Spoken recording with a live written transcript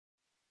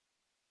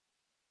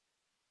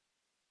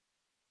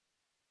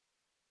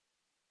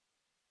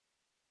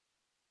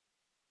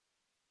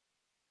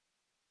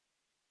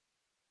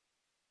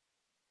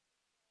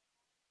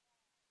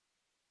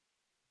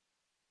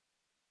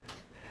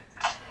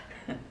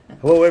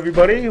Hello,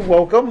 everybody.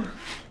 Welcome.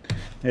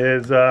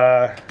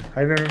 I don't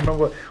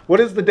remember what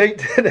is the date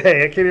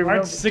today. I can't even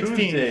March remember.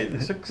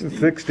 16th.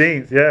 The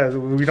 16th. Yeah,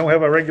 we don't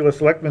have a regular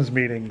selectmen's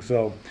meeting,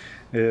 so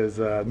is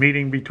a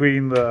meeting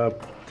between the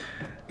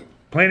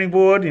planning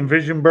board,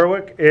 Envision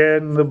Berwick,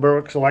 and the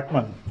Berwick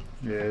selectmen.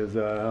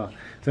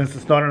 Since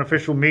it's not an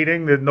official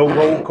meeting, there's no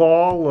roll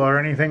call or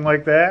anything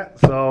like that.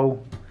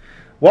 So,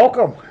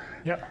 welcome.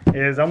 Yeah.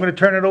 I'm going to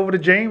turn it over to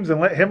James and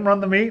let him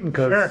run the meeting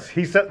because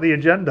he set the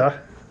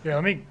agenda. Yeah,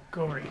 let me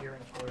go over here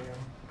and for you.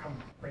 Come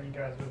bring you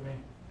guys with me.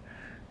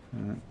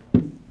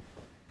 You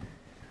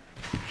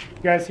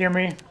guys hear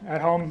me at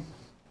home?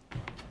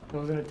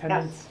 Those in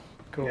attendance? Yes.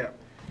 Cool. Yeah.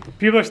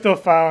 People are still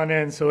filing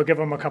in, so we'll give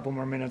them a couple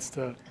more minutes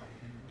to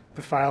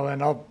file in.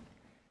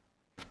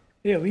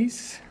 Hey,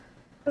 Elise.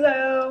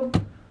 Hello.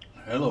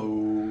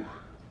 Hello.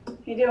 How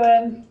you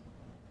doing?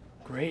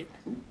 Great.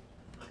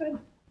 Good.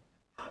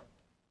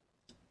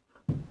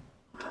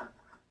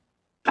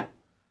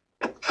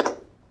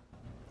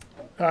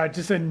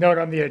 Just a note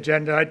on the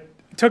agenda. I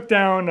took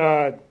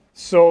down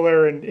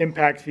solar and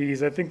impact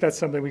fees. I think that's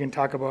something we can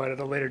talk about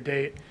at a later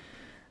date.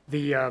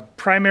 The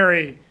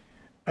primary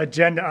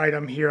agenda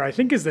item here, I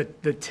think, is the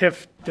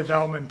TIF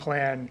development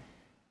plan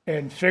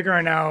and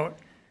figuring out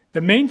the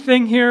main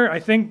thing here.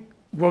 I think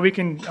what we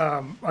can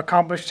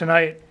accomplish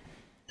tonight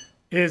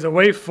is a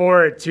way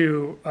forward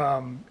to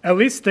at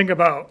least think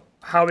about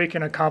how we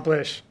can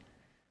accomplish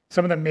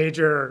some of the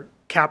major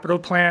capital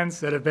plans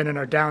that have been in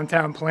our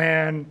downtown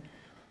plan.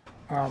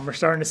 We're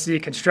starting to see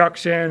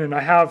construction, and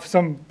I have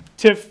some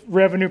TIF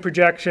revenue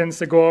projections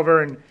to go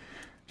over and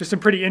just some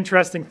pretty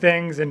interesting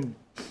things. And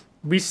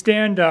we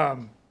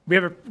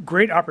have a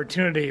great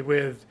opportunity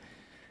with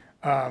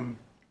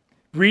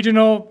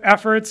regional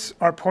efforts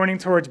are pointing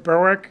towards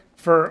Berwick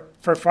for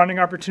funding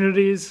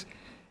opportunities.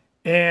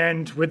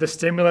 And with the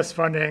stimulus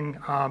funding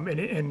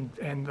and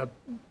the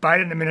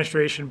Biden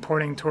administration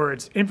pointing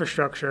towards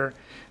infrastructure,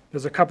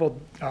 there's a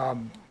couple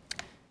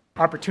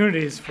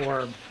opportunities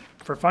for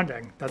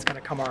funding that's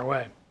going to come our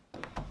way.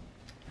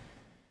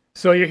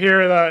 So you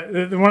hear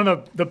one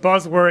of the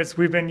buzzwords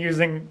we've been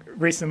using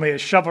recently is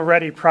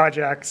shovel-ready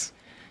projects.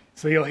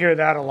 So you'll hear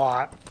that a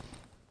lot.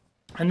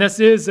 And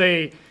this is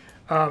a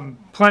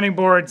planning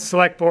board,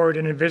 select board,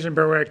 and Envision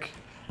Berwick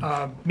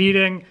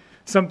meeting.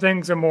 Some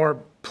things are more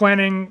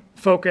planning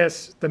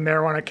focused. The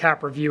marijuana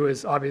cap review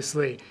is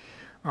obviously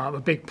a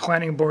big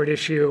planning board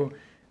issue.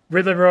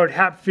 Ridley Road,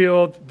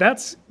 Hatfield,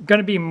 that's going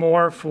to be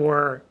more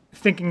for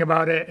thinking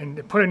about it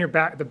and put on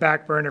the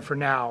back burner for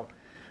now.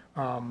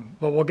 But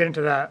we'll get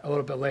into that a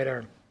little bit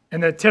later.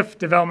 And the TIF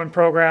development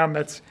program,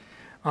 that's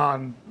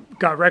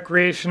got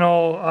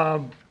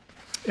recreational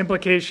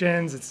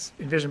implications. It's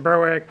Envision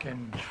Berwick,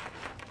 and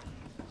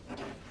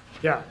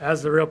yeah,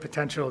 has the real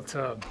potential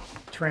to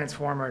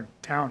transform our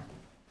town.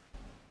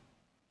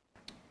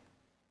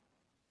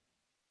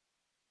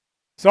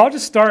 So I'll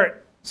just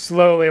start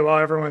slowly while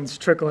everyone's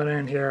trickling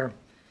in here.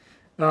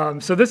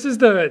 So this is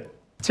the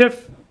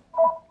TIF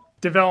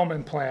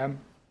development plan.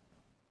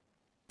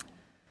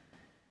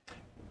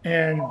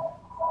 And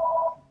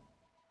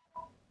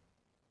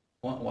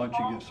Why don't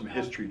you give some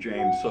history,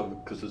 James,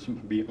 because there's some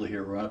people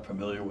here who aren't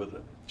familiar with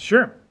it.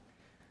 sure.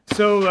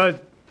 So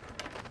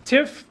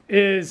TIF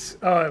is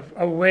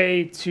a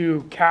way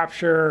to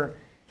capture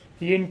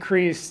the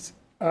increased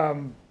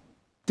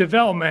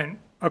development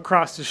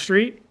across the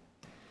street.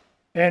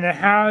 And it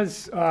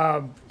has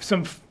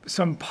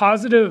some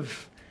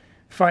positive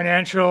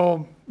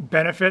financial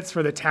benefits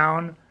for the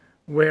town,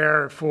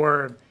 where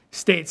for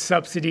state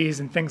subsidies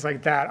and things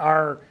like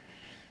that,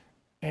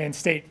 and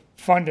state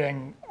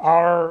funding,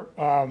 our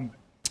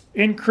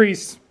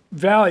increased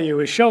value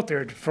is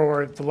sheltered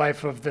for the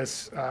life of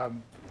this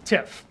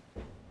TIF.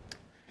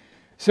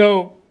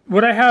 So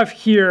what I have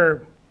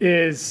here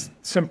is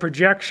some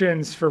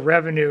projections for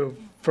revenue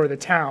for the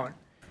town.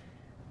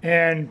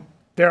 And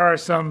there are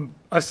some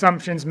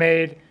assumptions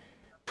made.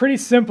 Pretty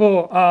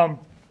simple.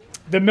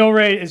 The mill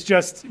rate is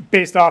just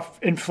based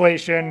off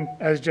inflation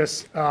as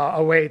just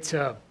a way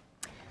to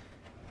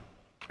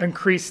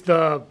increase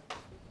the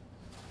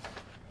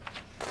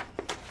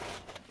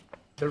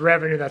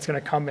revenue that's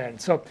going to come in.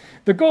 So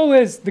the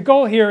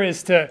goal here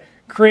is to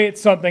create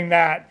something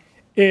that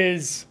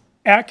is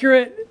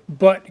accurate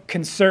but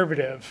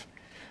conservative.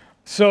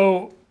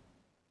 So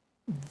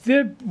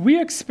we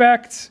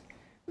expect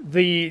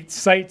the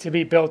site to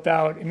be built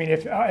out. I mean,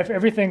 if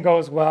everything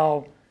goes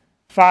well,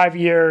 5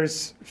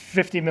 years,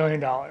 $50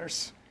 million.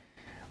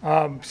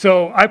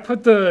 So I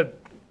put it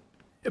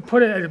a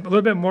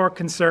little bit more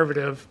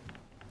conservative.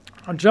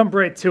 I'll jump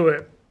right to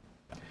it,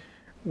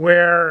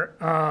 where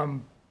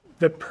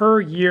the per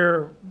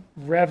year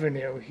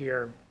revenue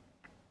here.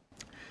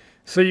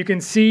 So you can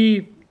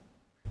see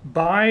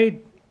by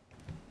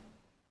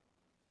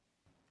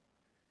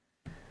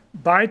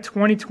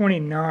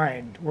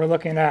 2029, we're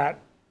looking at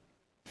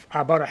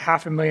about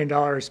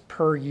 $500,000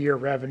 per year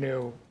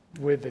revenue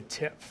with the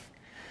TIF.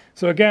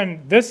 So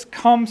again, this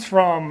comes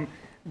from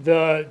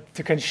the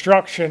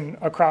construction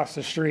across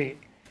the street,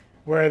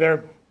 where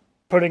they're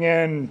putting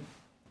in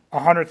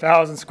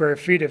 100,000 square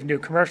feet of new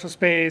commercial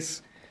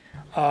space,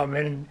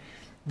 in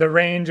the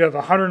range of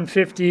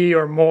 150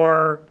 or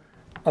more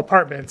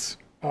apartments,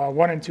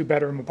 1 and 2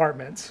 bedroom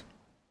apartments.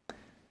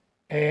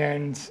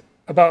 And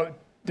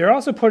they're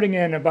also putting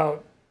in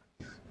about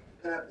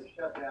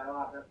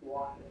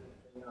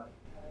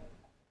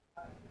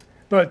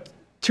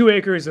 2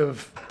 acres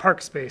of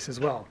park space as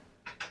well.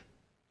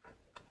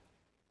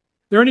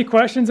 There any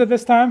questions at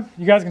this time?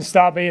 You guys can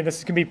stop me.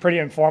 This can be pretty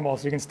informal,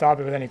 so you can stop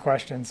me with any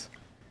questions.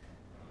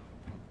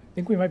 I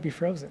think we might be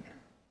frozen.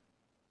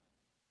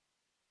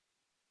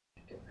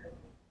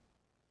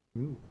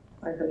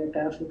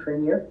 500,000 per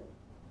year.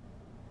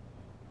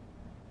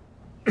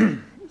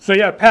 So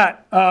yeah,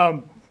 Pat,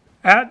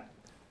 at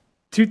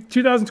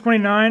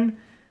 2029,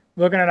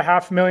 looking at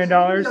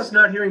 $500,000. Just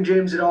not hearing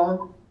James at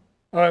all.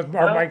 Our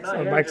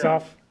mic's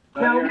off.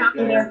 No, not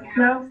either.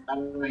 No. I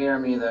don't hear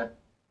him either.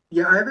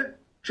 Yeah, I haven't.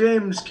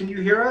 James, can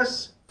you hear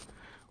us?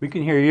 We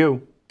can hear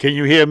you. Can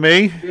you hear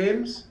me?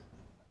 James?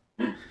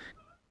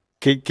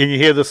 Can you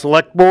hear the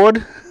select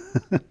board?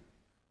 All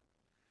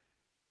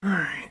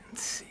right,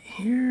 let's see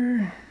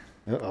here.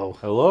 Uh-oh.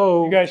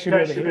 Hello? You guys should be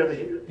able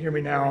to hear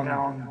me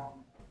now.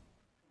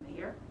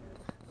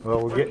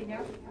 Well,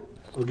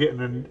 we're getting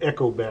an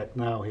echo back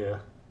now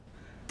here.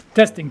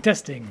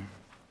 Testing.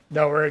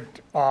 No, we're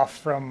off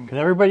from. Can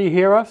everybody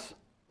hear us?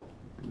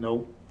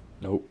 Nope.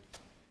 Nope.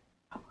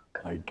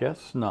 I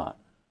guess not.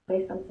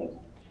 Say something.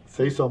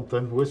 Say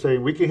something. We're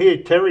saying we can hear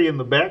Terry in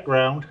the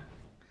background.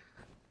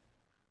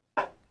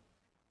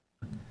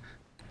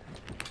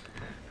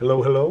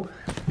 Hello.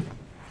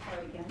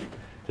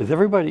 Does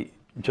everybody,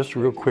 just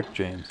real quick,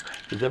 James,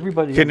 does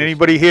everybody Can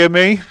anybody hear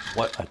me?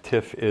 what a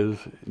TIF is?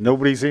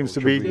 Nobody seems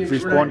to be James,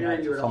 responding. we're not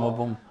hearing you at Some all. of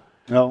them?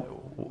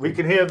 No. We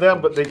can hear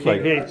them, but they can't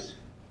Like- hear.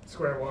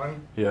 Square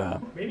one. Yeah.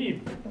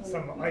 Maybe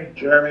some.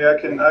 Jeremy,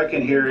 I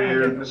can hear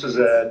you. This is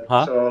Ed.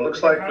 Huh? So it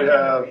looks like we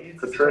have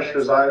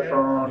Patricia's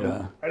iPhone.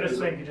 Yeah. I just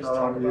think you just Not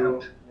talk on about.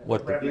 mute.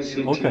 What the,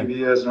 BCTV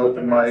has an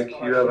open mic.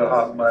 You have a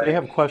hot they mic.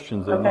 have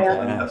questions they need to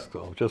ask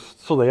though,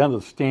 just so they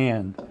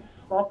understand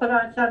We'll put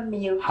on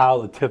mute. how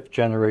the TIF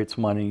generates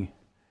money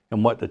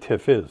and what the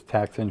TIF is,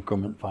 tax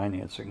increment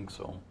financing,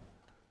 so.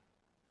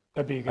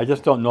 That'd be I good.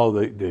 just don't know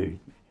there's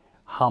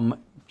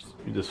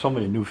so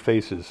many new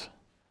faces.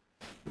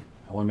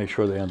 I want to make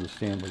sure they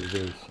understand what it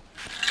is.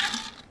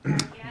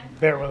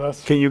 Bear with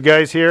us. Can you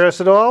guys hear us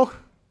at all?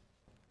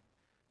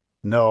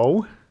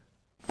 No.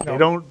 They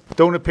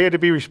don't appear to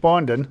be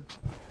responding.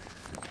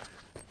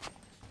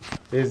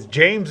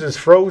 James is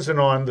frozen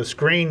on the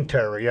screen,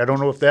 Terry. I don't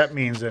know if that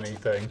means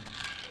anything.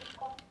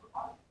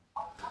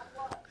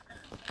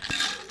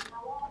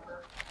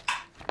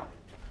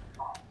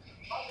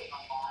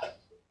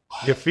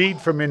 Your feed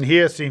from in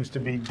here seems to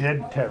be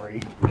dead,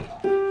 Terry.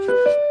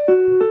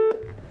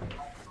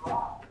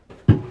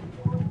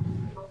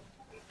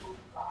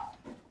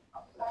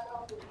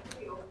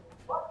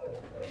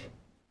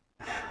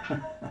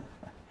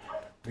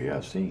 We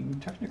are seeing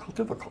technical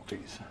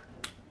difficulties.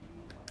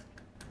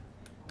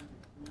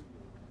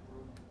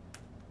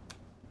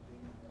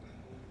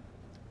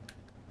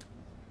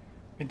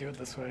 We can do it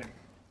this way.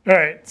 All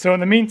right. So in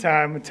the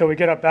meantime, until we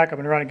get back up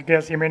and running, can you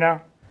guys hear me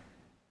now?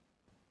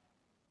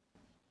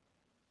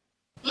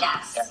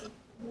 Yes.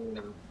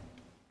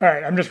 All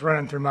right. I'm just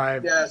running through my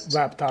Yes.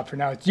 laptop for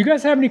now. Do you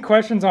guys have any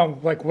questions on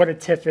like what a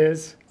TIF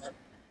is?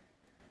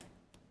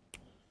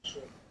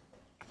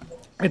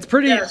 It's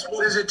pretty. Yes,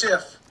 what is a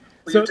TIF?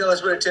 Will So- you tell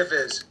us what a TIF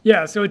is?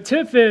 Yeah, so a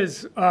TIF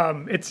is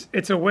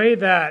it's a way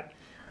that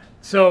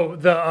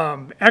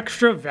the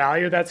extra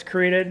value that's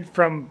created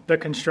from the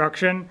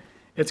construction,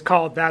 that's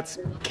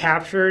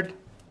captured,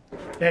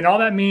 and all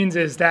that means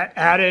is that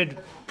added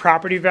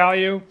property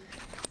value,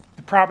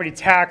 the property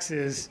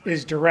taxes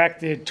is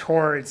directed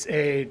towards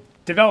a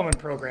development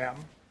program,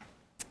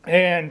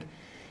 and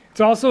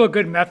it's also a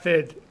good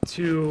method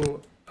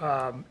to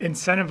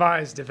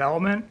incentivize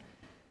development.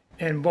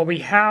 And what we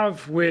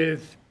have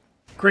with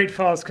Great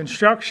Falls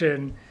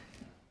Construction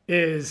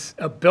is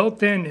a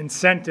built-in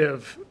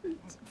incentive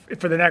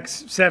for the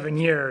next 7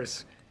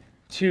 years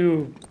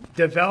to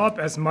develop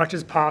as much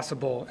as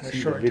possible in a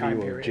short time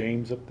period.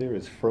 James up there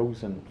is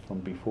frozen from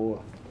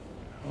before.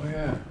 Oh,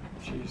 yeah,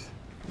 jeez.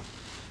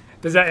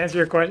 Does that answer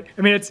your question?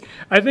 I mean,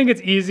 I think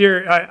it's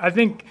easier. I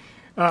think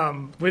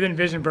with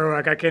Envision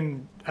Berwick, I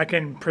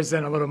can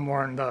present a little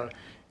more on the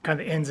kind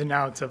of ins and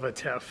outs of a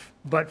TIF.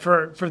 But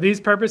for these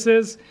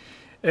purposes,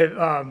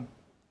 we're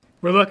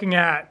looking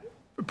at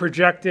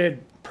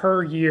projected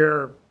per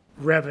year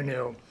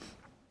revenue.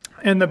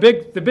 And the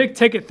big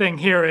ticket thing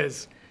here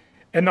is,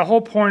 and the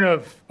whole point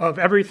of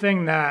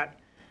everything that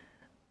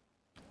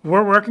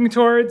we're working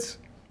towards,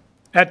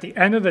 at the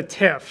end of the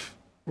TIF,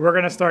 we're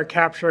going to start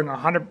capturing we're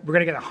going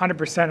to get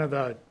 100% of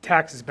the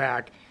taxes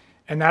back.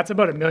 And that's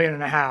about $1.5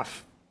 million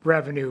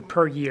revenue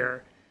per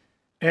year.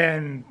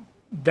 And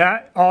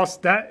that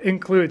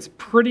includes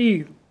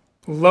pretty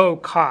low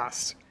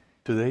costs.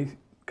 Can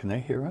they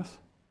hear us?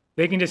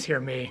 They can just hear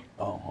me.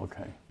 Oh,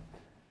 okay.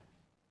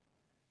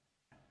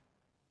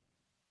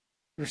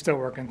 We're still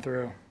working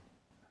through.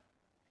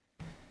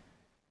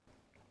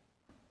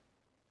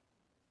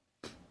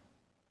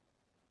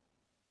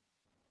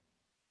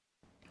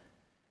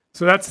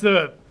 So that's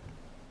the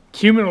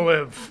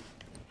cumulative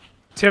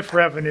TIF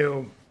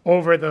revenue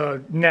over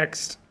the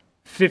next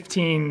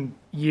 15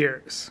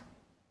 years.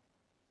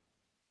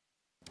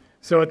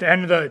 So at the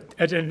end of the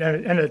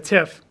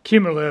TIF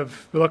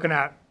cumulative, we're looking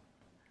at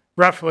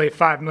roughly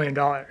 $5 million.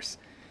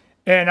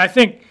 And I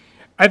think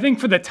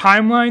for the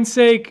timeline's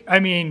sake, I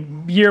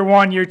mean, year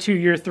 1, year 2,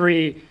 year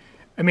 3,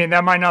 I mean,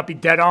 that might not be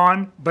dead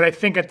on, but I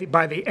think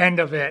by the end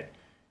of it,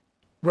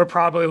 we're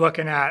probably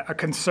looking at a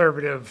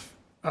conservative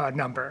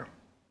number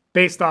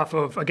based off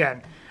of,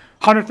 again,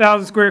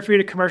 100,000 square feet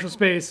of commercial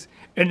space.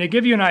 And to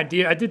give you an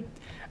idea,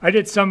 I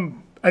did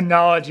some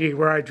analogy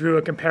where I drew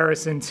a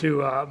comparison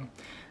to,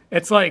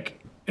 it's like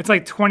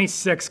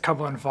 26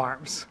 Cumberland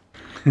Farms.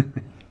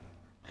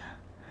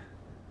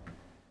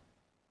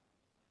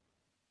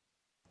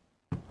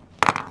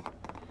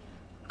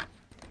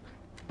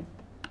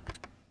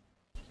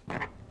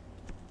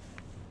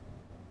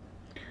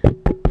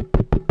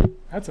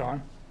 That's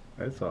on.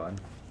 That's on.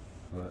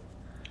 But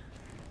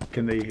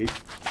can they,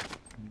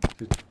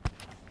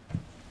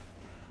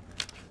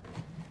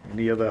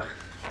 any other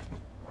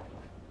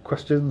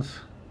questions,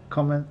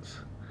 comments?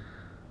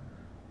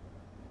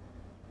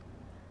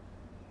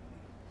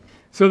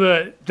 So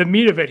the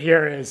meat of it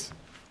here is,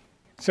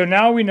 so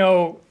now we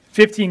know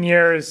 15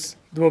 years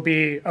will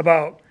be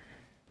about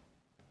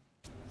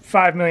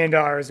 $5 million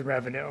in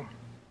revenue.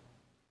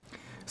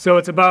 So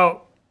it's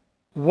about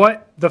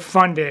what the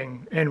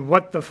funding and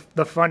what the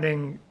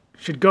funding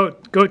should go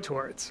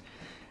towards.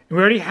 And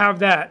we already have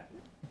that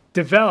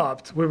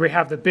developed where we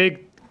have the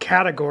big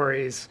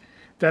categories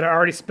that are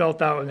already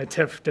spelled out in the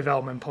TIF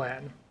development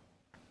plan.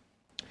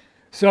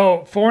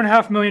 So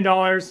 $4.5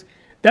 million,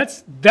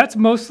 that's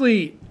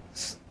mostly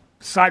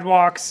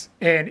sidewalks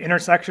and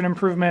intersection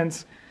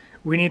improvements.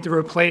 We need to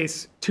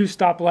replace 2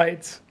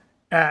 stoplights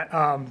at,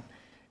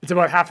 it's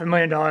about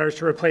 $500,000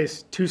 to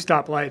replace 2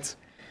 stoplights.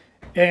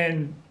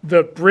 And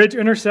the bridge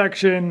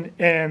intersection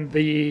and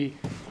the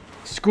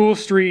School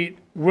Street,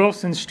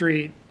 Wilson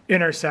Street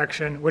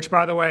intersection, which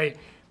by the way,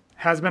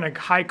 has been a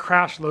high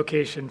crash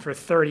location for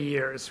 30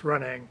 years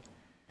running.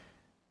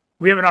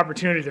 We have an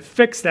opportunity to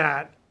fix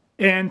that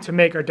and to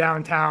make our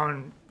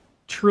downtown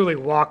truly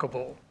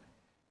walkable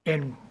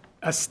and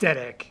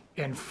aesthetic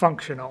and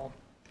functional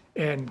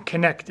and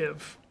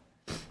connective.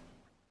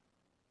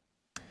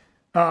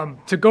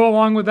 To go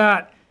along with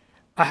that,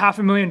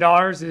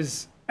 $500,000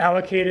 is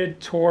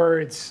allocated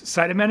towards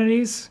site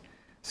amenities.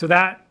 So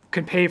that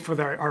could pay for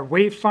our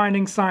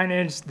wayfinding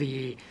signage,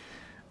 the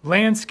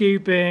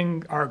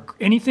landscaping,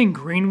 anything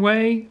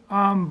greenway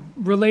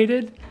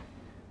related.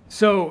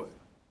 So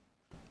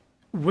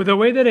with the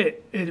way that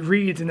it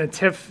reads in the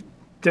TIF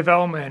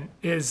development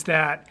is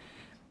that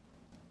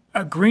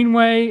a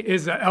greenway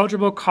is an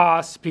eligible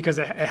cost because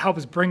it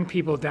helps bring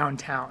people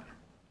downtown.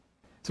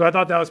 So I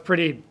thought that was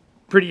pretty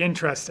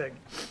interesting.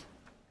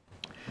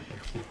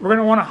 We're going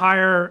to want to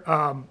hire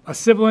a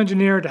civil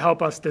engineer to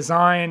help us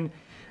design.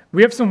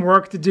 We have some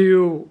work to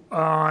do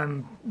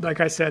on, like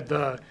I said,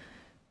 the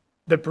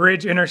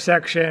bridge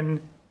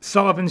intersection,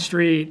 Sullivan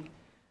Street,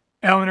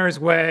 Eleanor's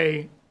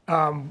Way.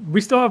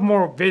 We still have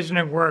more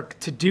visioning work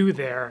to do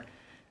there.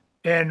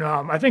 And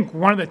I think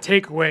one of the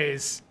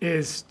takeaways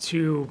is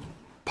to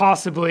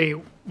possibly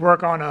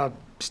work on a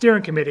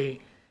steering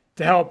committee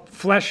to help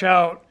flesh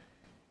out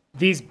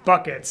these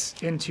buckets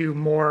into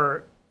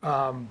more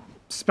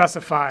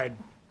specified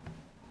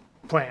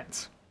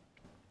plans.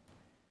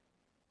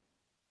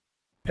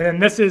 And then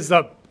this is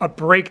a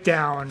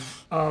breakdown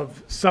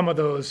of some of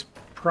those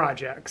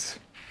projects.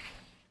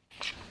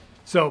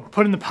 So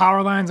putting the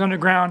power lines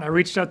underground, I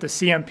reached out to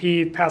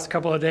CMP the past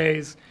couple of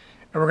days,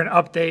 and we're going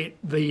to update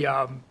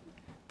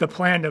the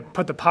plan to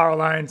put the power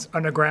lines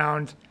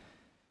underground.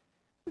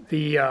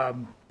 The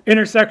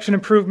intersection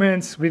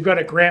improvements, we've got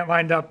a grant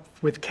lined up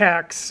with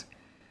CAX.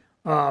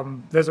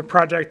 There's a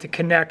project to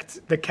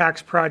connect the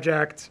CAX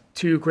project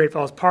to Great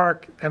Falls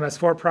Park,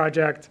 MS4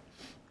 project,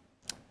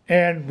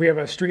 and we have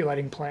a street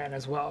lighting plan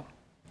as well.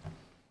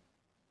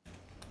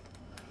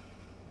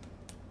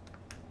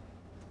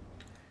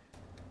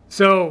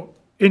 So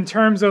in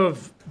terms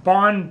of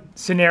bond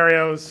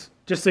scenarios,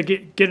 just to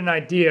get an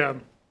idea,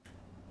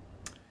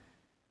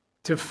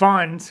 to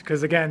fund,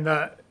 because again,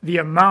 the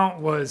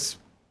amount was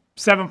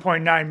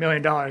 $7.9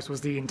 million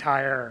was the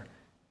entire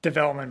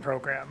development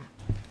program.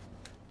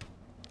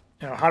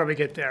 How do we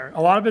get there?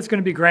 A lot of it's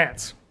going to be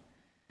grants.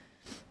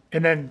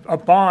 And then a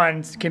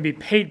bond can be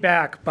paid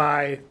back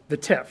by the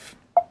TIF.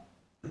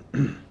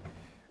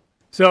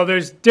 So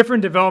there's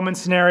different development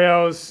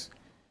scenarios.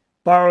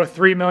 Borrow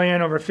 $3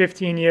 million over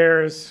 15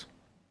 years,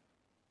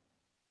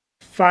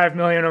 $5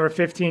 million over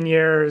 15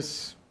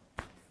 years,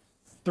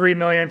 $3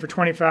 million for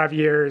 25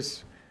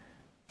 years,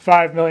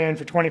 $5 million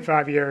for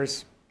 25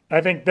 years.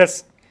 I think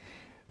this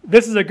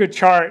is a good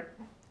chart.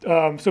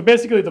 So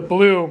basically the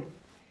blue,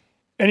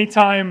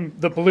 anytime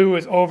the blue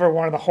is over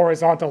one of the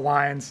horizontal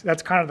lines,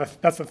 that's kind of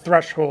that's the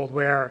threshold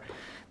where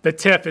the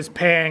TIF is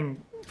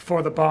paying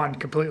for the bond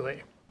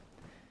completely.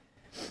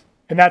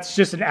 And that's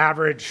just an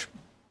average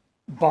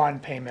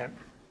bond payment.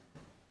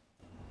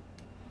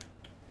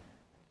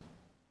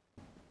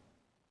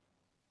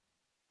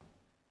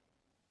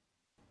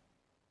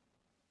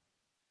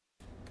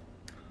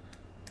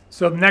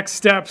 So the next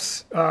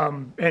steps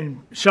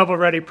in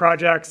shovel-ready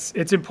projects,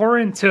 it's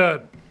important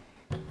to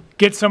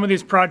get some of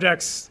these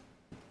projects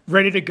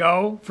ready to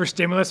go for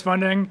stimulus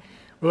funding.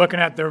 We're looking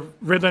at the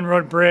Ridland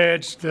Road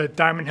Bridge, the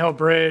Diamond Hill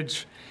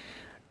Bridge,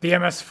 the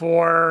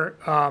MS4,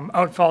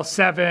 Outfall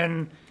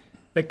 7,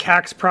 the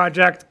CAX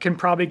project can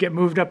probably get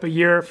moved up a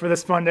year for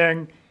this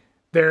funding.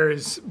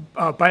 There's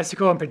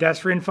bicycle and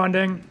pedestrian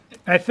funding.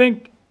 I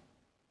think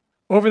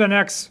over the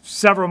next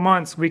several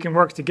months, we can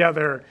work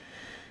together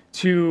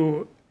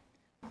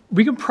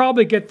we can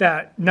probably get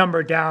that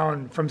number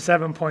down from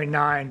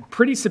 7.9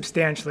 pretty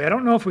substantially. I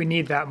don't know if we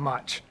need that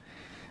much.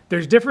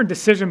 There's different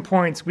decision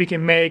points we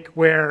can make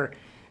where,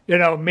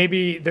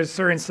 maybe there's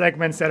certain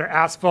segments that are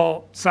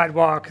asphalt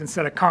sidewalks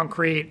instead of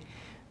concrete.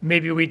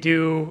 Maybe we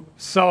do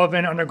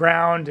Sullivan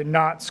underground and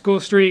not School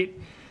Street.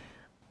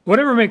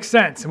 Whatever makes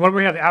sense and what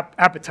we have the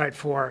appetite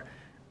for.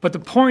 But the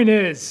point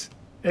is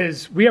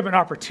we have an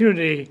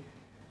opportunity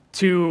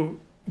to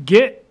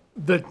get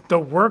the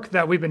work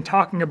that we've been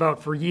talking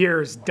about for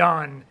years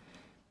done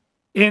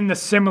in the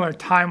similar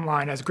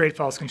timeline as Great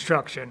Falls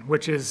construction,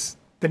 which is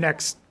the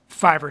next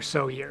 5 or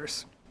so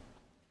years.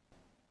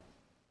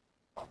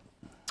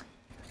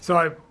 So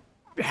I'm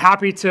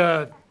happy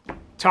to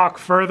talk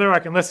further. I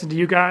can listen to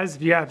you guys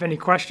if you have any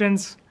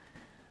questions.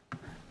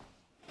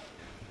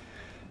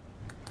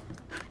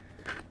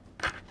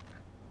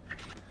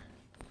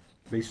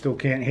 They still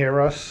can't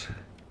hear us?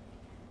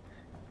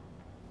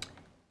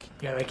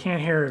 Yeah, they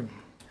can't hear.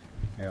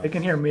 Yeah. They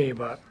can hear me,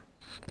 but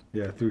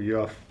Yeah, through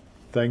your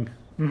thing?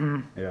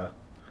 Mm-hmm. Yeah.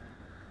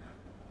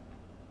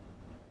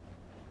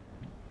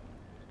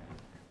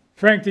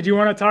 Frank, did you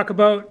want to talk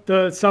about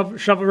the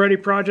shovel-ready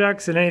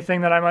projects and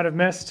anything that I might have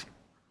missed?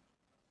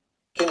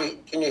 Can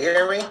you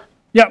hear me?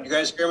 Yep. You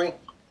guys hear me?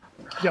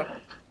 Yep.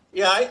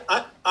 Yeah,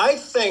 I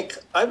think,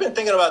 I've been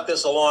thinking about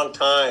this a long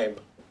time,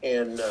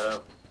 and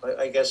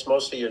I guess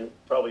most of you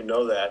probably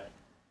know that.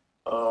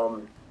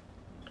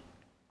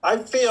 I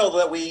feel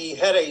that we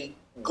had a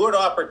good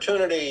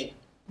opportunity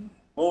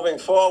moving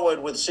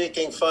forward with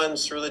seeking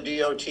funds through the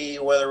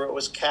DOT, whether it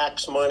was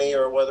CAX money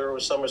or whether it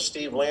was some of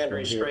Steve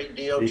Landry's straight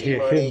They DOT hear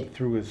money. him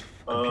through his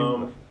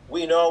computer.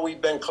 We know we've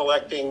been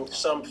collecting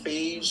some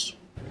fees.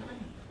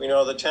 We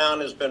know the town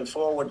has been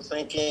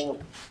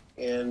forward-thinking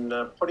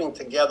in putting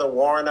together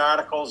warrant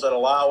articles that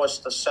allow us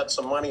to set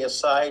some money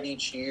aside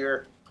each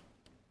year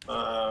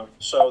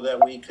so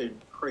that we could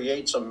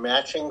create some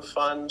matching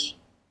funds.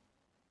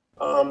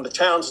 The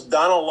town's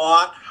done a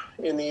lot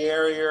in the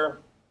area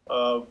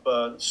of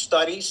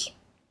studies,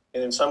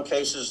 and in some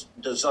cases,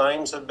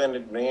 designs have been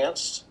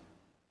advanced.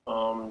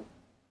 I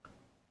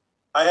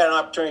had an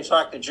opportunity to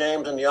talk to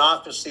James in the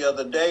office the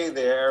other day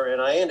there,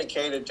 and I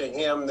indicated to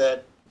him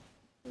that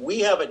we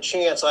have a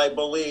chance, I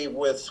believe,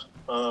 with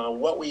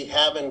what we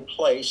have in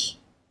place,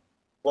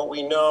 what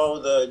we know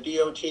the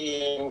DOT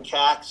and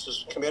CAX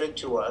is committed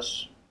to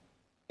us.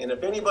 And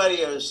if anybody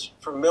is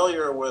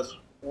familiar with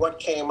what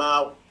came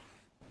out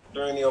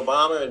during the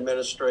Obama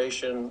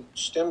administration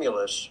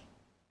stimulus,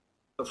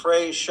 the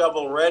phrase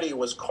shovel ready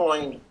was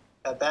coined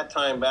at that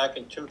time back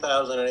in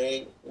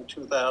 2008 and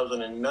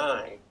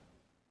 2009.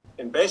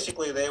 And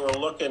basically they were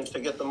looking to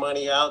get the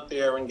money out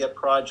there and get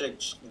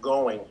projects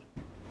going.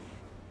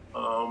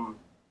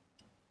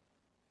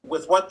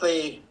 With what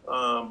the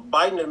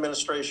Biden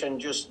administration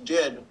just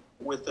did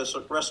with this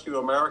Rescue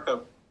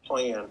America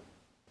plan,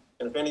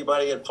 and if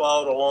anybody had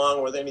followed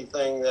along with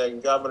anything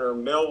that Governor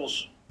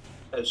Mills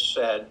has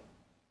said,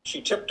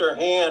 she tipped her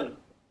hand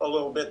a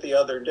little bit the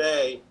other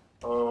day,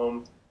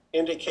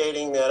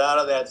 indicating that out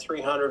of that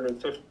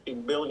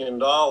 $350 billion,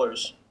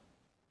 the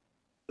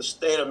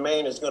state of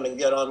Maine is going to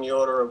get on the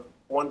order of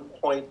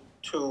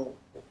 1.2,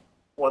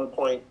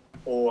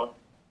 1.4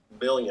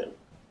 billion.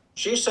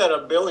 She said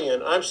 $1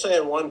 billion. I'm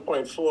saying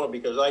 1.4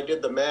 because I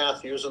did the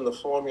math using the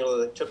formula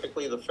that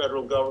typically the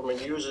federal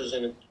government uses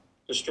in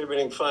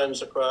distributing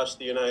funds across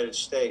the United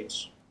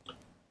States.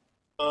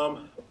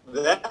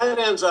 That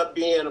ends up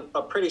being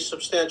a pretty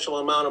substantial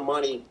amount of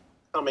money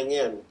coming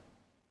in.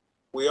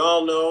 We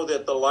all know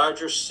that the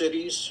larger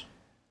cities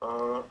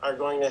are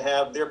going to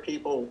have their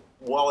people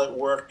well at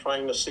work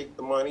trying to seek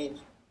the money.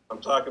 I'm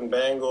talking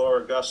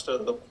Bangor, Augusta,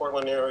 the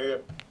Portland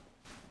area.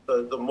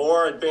 The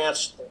more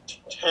advanced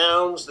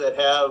towns that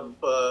have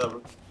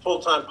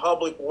full-time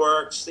public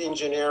works,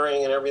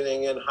 engineering, and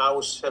everything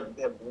in-house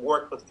have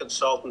worked with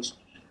consultants,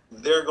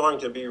 they're going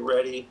to be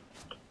ready.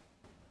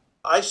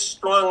 I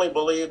strongly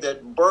believe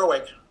that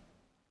Berwick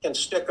can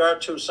stick our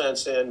 2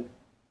 cents in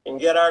and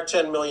get our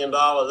 $10 million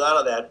out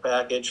of that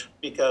package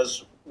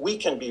because we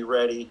can be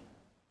ready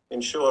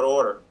in short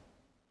order.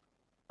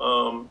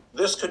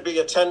 This could be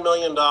a $10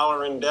 million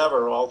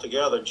endeavor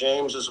altogether.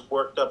 James has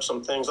worked up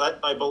some things.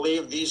 I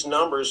believe these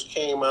numbers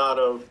came out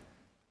of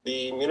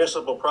the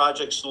municipal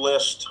projects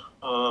list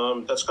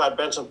that Scott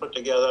Benson put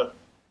together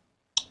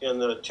in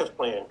the TIF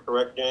plan,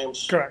 correct,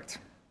 James? Correct.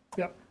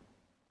 Yep.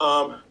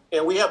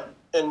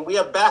 And we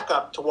have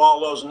backup to all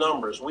those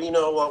numbers. We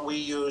know what we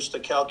use to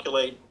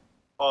calculate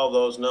all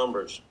those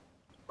numbers.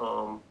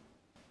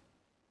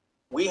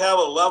 we have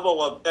a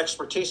level of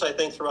expertise, I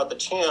think, throughout the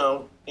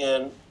town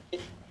and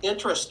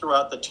interest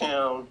throughout the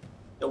town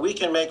that we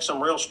can make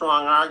some real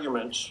strong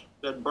arguments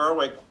that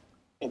Berwick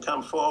can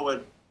come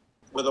forward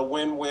with a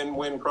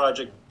win-win-win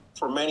project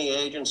for many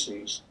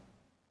agencies.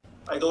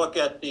 I look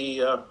at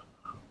the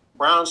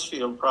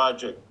Brownsfield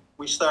project.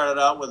 We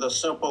started out with a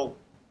simple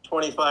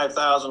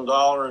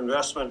 $25,000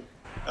 investment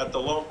at the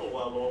local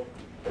level,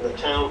 and the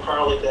town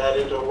parlayed that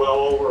into well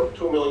over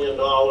 $2 million.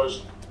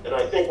 And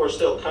I think we're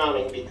still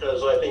counting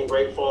because I think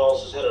Great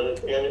Falls has had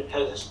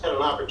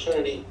an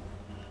opportunity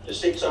to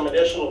seek some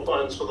additional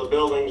funds for the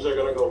buildings they're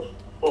going to go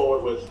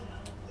forward with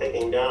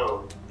taking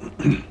down.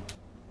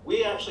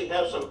 We actually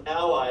have some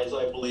allies,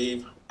 I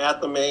believe,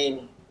 at the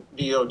Maine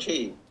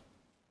DOT.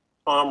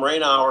 Tom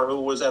Rainauer, who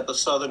was at the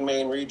Southern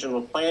Maine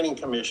Regional Planning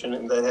Commission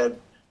and that had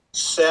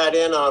sat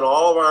in on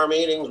all of our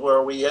meetings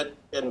where we had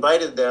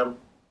invited them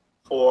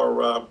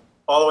for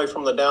all the way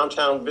from the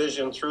downtown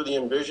vision through the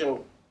Envision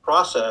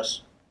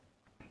process,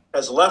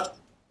 has left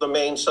the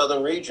Maine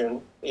Southern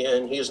region,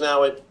 and he is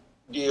now at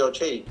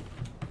DOT.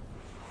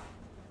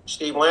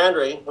 Steve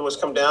Landry, who has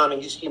come down,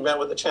 and he met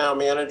with the town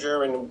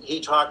manager, and he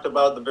talked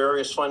about the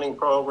various funding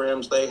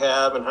programs they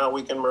have and how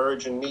we can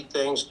merge and meet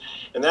things.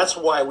 And that's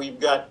why we've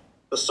got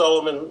the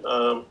Sullivan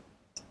the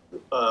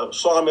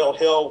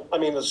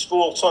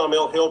school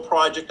Sawmill Hill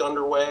project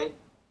underway.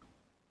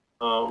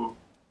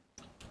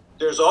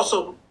 There's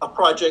also a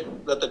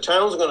project that the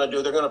town's going to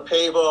do. They're going to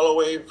pave all the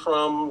way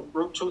from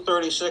Route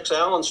 236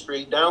 Allen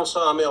Street down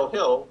Sawmill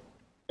Hill.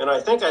 And I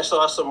think I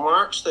saw some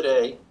marks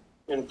today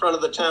in front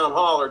of the town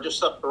hall or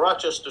just up the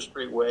Rochester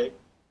Street way.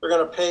 They're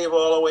going to pave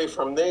all the way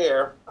from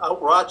there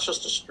out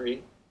Rochester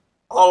Street,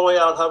 all the way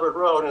out Hubbard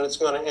Road, and it's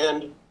going to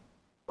end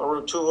on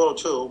Route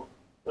 202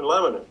 in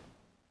Lebanon.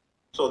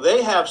 So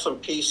they have some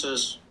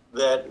pieces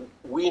that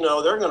we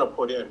know they're going to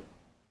put in.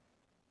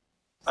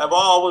 I've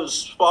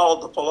always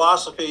followed the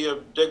philosophy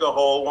of dig a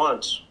hole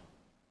once.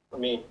 I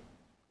mean,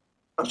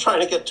 I'm trying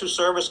to get 2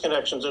 service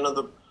connections into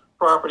the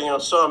property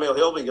on Sawmill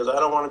Hill because I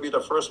don't want to be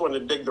the first one to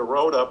dig the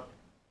road up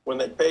when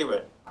they pave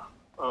it.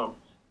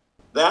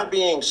 That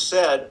being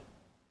said,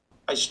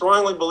 I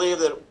strongly believe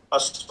that a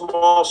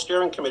small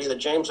steering committee that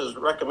James has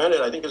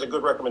recommended, I think is a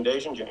good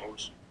recommendation,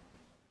 James,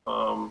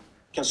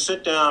 can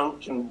sit down,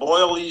 can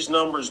boil these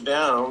numbers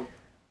down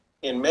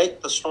and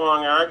make the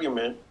strong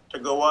argument to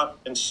go up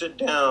and sit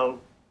down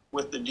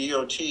with the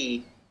DOT,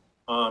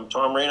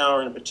 Tom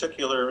Rainauer in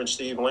particular and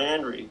Steve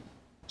Landry,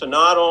 to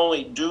not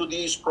only do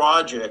these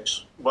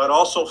projects, but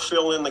also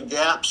fill in the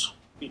gaps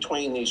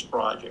between these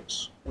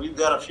projects. We've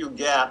got a few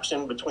gaps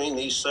in between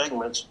these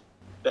segments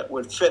that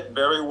would fit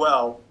very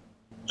well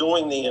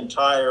doing the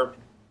entire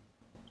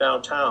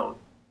downtown.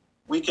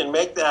 We can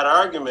make that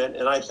argument,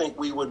 and I think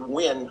we would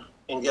win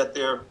and get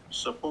their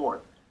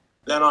support.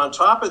 Then on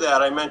top of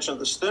that, I mentioned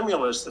the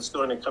stimulus that's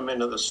going to come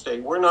into the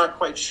state. We're not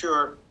quite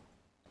sure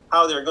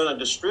how they're going to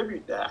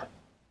distribute that.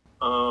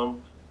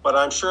 But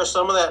I'm sure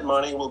some of that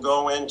money will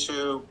go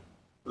into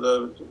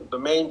the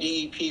main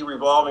DEP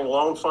revolving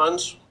loan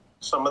funds.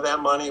 Some of that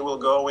money will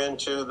go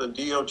into the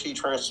DOT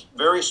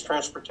various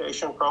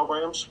transportation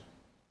programs.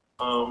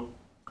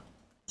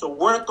 So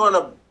we're going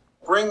to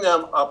bring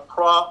them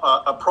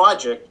a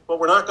project, but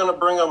we're not going to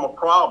bring them a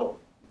problem.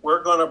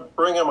 We're going to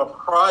bring them a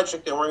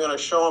project, and we're going to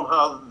show them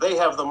how they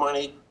have the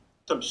money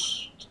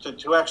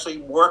to actually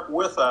work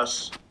with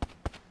us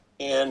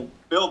and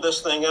build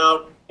this thing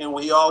out, and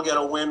we all get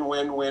a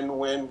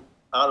win-win-win-win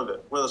out of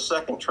it. We're the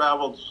second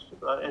traveled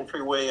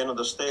entryway into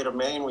the state of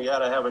Maine. We got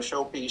to have a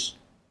showpiece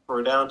for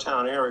a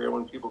downtown area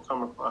when people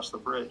come across the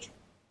bridge.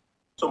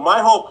 So my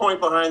whole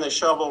point behind the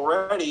shovel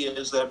ready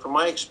is that from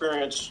my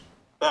experience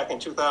back in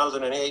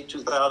 2008,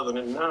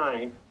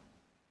 2009,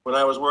 when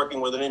I was working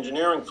with an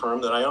engineering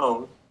firm that I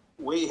own,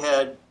 we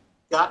had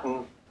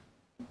gotten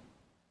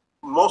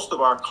most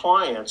of our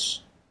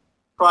clients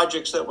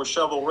projects that were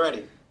shovel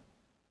ready.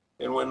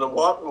 And when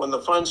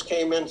the funds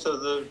came into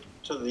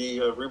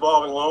the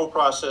revolving loan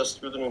process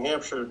through the New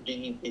Hampshire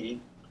DEP,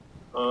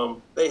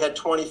 they had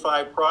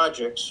 25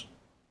 projects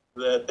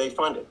that they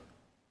funded.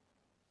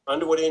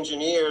 Underwood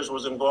Engineers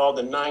was involved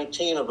in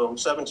 19 of them,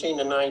 17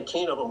 to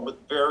 19 of them with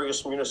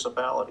various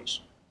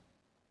municipalities.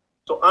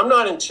 So I'm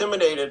not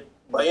intimidated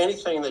by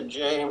anything that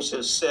James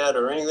has said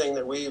or anything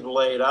that we've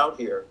laid out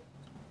here.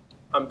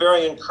 I'm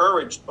very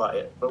encouraged by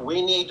it, but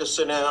we need to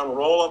sit down,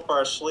 roll up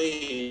our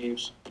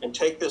sleeves, and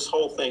take this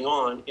whole thing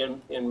on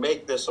and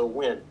make this a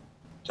win.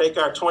 Take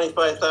our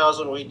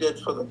 25,000 we did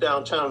for the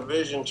downtown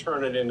vision,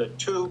 turn it into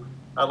 2.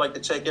 I'd like to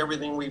take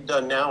everything we've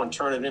done now and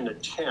turn it into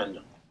 10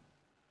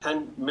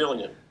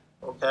 million,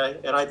 okay?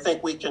 And I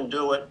think we can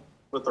do it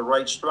with the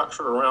right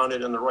structure around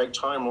it and the right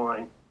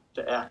timeline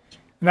to act.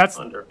 And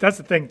that's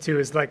the thing too,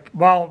 is like,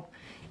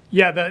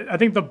 I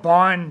think the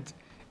bond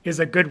is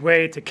a good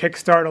way to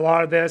kickstart a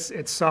lot of this.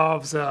 It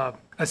solves a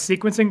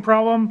sequencing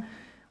problem.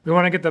 We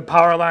want to get the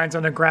power lines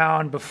on the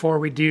ground before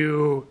we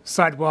do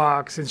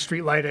sidewalks and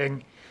street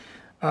lighting.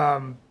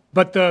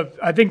 But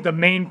I think the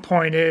main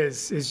point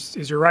is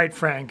you're right,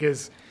 Frank,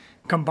 is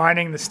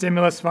combining the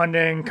stimulus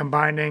funding,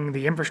 combining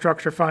the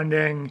infrastructure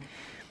funding,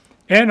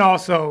 and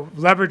also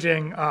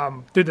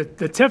leveraging through the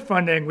TIF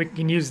funding. We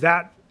can use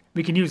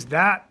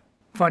that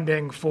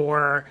funding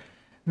for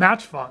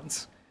match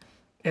funds,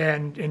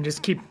 and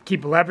just keep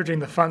leveraging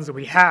the funds that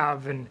we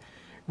have. And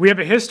we have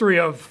a history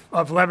of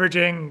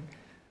leveraging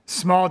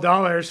small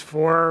dollars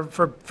for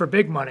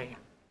big money.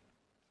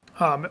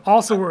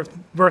 Also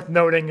worth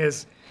noting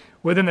is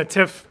within the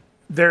TIF,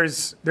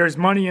 there's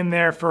money in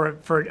there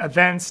for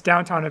events,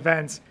 downtown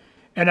events,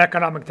 and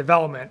economic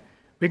development.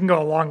 We can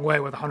go a long way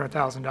with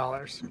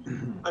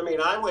 $100,000. I mean,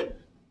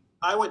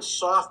 I would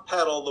soft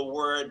pedal the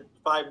word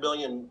 $5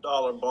 million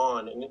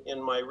bond,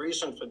 and my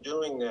reason for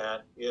doing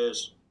that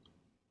is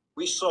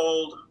we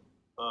sold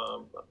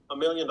 $1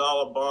 million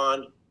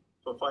bond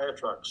for fire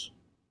trucks.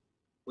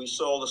 We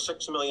sold a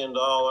 $6 million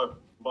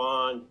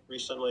bond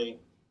recently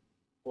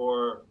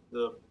for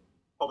the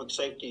public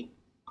safety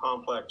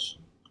complex.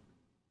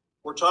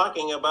 We're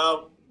talking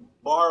about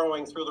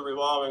borrowing through the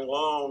revolving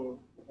loan,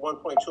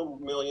 1.2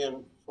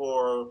 million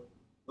for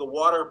the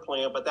water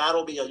plant, but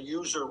that'll be a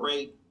user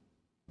rate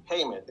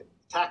payment.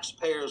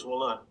 Taxpayers will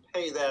not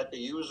pay that, the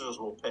users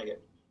will pay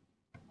it.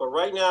 But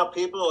right now,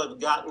 people have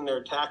gotten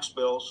their tax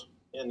bills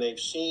and they've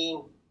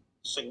seen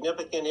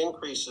significant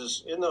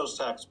increases in those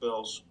tax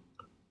bills.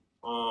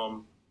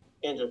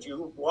 And if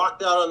you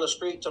walked out on the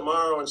street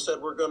tomorrow and said,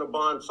 we're gonna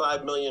bond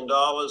 $5 million,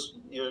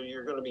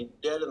 you're gonna be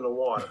dead in the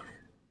water,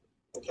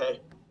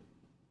 okay?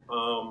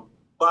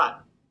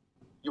 But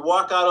you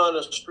walk out on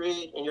the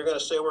street and you're gonna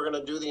say, we're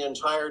gonna do the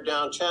entire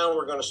downtown,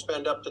 we're gonna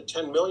spend up to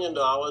 $10 million,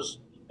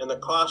 and the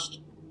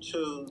cost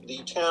to the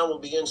town will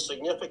be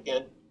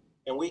insignificant,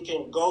 and we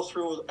can go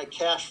through a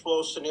cash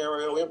flow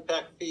scenario,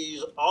 impact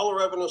fees, all the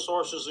revenue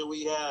sources that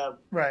we have,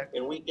 Right.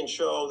 and we can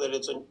show that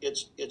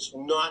it's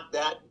not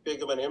that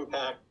big of an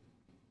impact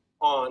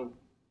on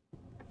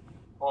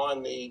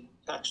the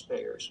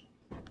taxpayers.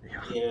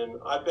 And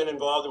I've been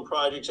involved in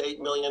projects $8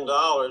 million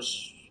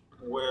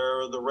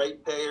where the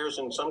ratepayers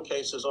in some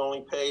cases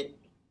only paid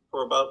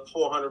for about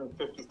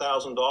 $450,000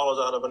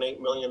 out of an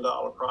 $8 million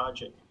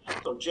project.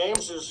 So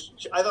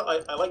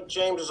I like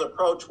James's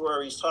approach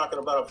where he's talking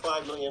about a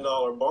 $5 million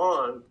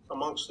bond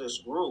amongst this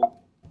group,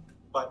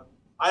 but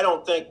I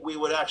don't think we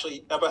would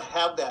actually ever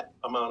have that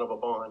amount of a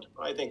bond.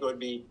 I think it would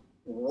be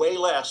way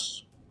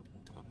less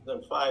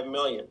than 5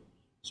 million.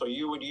 So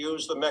you would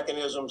use the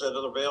mechanisms that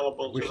are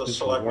available to the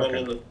selectmen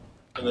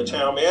and the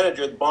town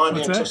manager, bond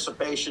What's that?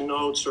 anticipation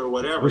notes or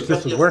whatever. Wish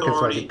this was working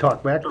so I could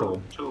talk back to to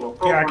him. to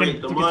Yeah,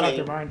 appropriate the you can talk money.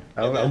 to mine.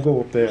 I'll go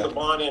up The there.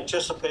 bond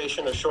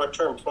anticipation of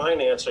short-term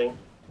financing,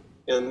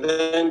 and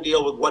then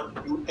deal with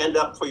what you end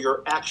up for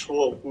your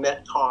actual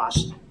net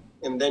cost,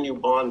 and then you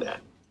bond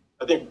that.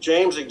 I think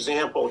James'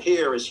 example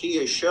here is he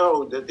has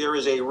showed that there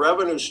is a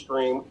revenue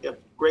stream if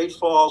Great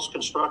Falls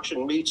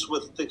construction meets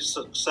with the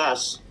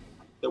success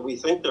that we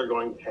think they're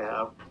going to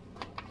have.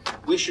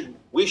 We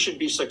should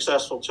be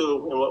successful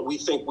too in what we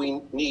think we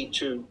need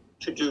to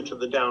do to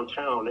the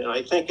downtown. And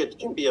I think it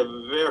can be a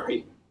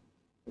very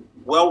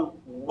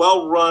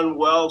well-run,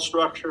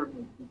 well-structured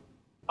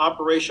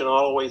operation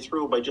all the way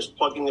through by just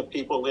plugging the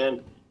people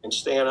in and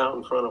staying out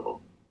in front of them.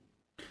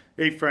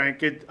 Hey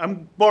Frank,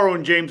 I'm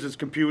borrowing James's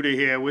computer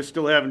here. We're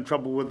still having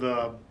trouble with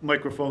the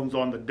microphones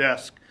on the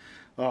desk.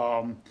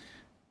 I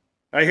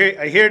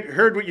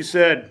heard what you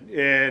said,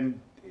 and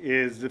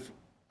is if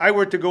I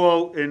were to go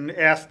out and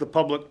ask the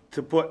public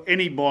to put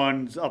any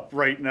bonds up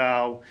right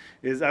now,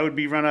 is I would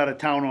be run out of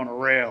town on a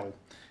rail.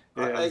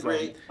 I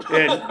agree.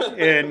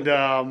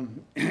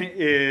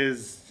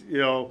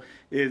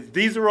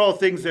 These are all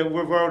things that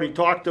we've already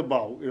talked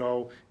about,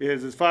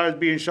 as far as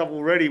being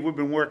shovel ready, we've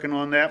been working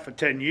on that for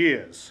 10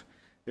 years.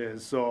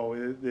 There's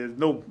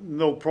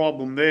no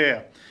problem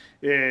there.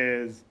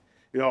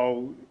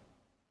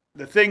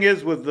 The thing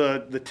is with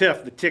the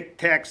TIF, the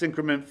tax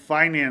increment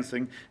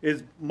financing,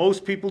 is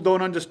most people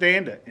don't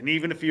understand it. And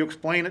even if you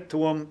explain it to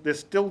them, they're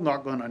still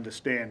not going to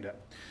understand it.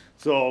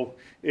 So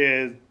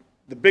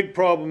the big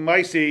problem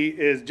I see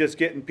is just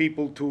getting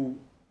people to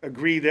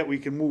agree that we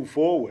can move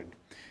forward.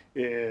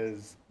 We're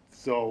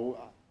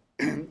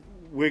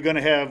going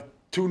to have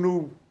 2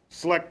 new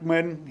select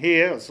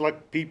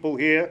people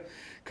here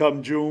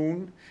come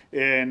June.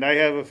 And I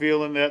have a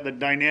feeling that the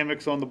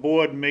dynamics on the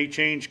board may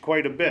change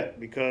quite a bit,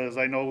 because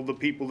I know the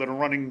people that are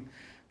running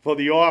for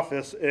the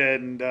office,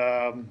 and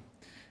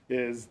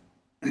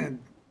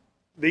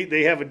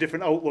they have a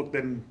different outlook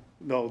than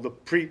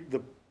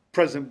the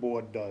present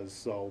board does.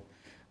 So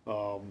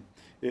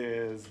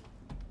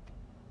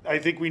I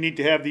think we need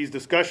to have these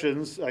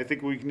discussions. I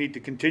think we need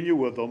to continue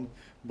with them,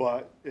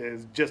 but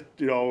as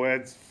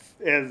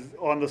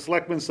on the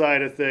selectman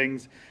side of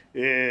things,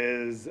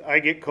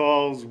 I get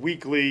calls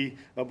weekly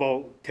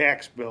about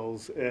tax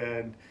bills,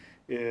 and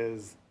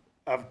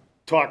I've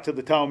talked to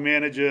the town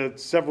manager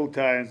several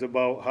times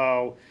about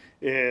how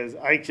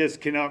I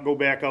just cannot go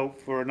back out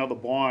for another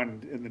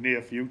bond in the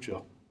near future.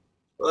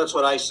 Well, that's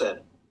what I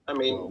said. I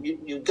mean,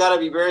 you've got to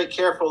be very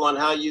careful on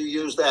how you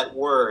use that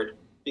word,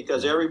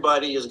 because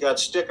everybody has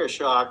got sticker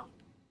shock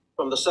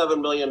from the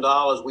 $7 million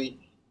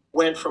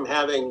went from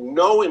having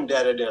no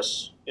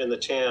indebtedness in the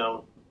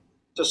town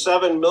to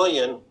 7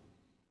 million.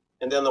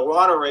 And then the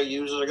water rate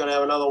users are gonna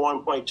have another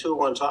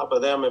 1.2 on top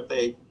of them if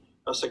they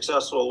are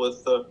successful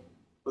with the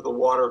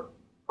water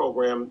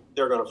program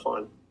they're gonna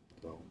fund.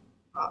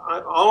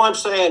 All I'm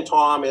saying,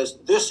 Tom, is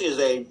this is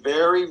a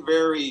very,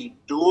 very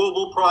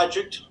doable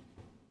project.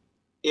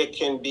 It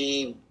can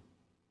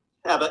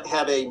have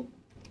a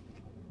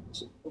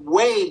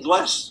way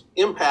less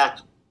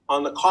impact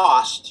on the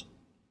cost,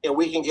 and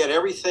we can get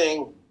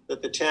everything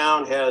that the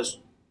town has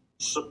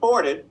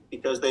supported,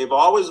 because they've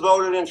always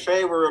voted in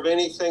favor of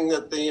anything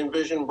that the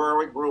Envision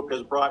Berwick group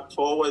has brought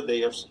forward.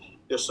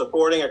 They're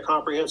supporting a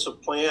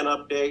comprehensive plan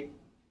update.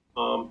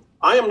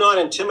 I am not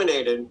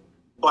intimidated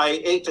by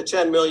 $8 to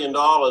 $10 million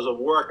of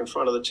work in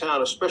front of the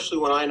town, especially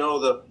when I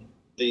know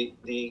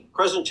the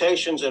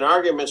presentations and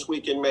arguments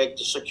we can make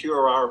to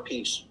secure our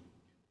piece.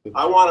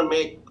 I want to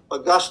make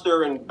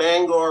Augusta and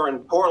Bangor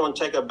and Portland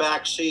take a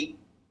back seat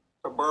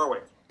to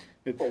Berwick.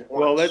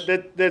 Well,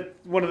 that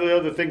one of the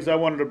other things I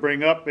wanted to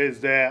bring up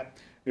is that,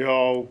 you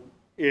know,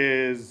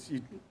 is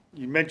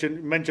you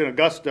mentioned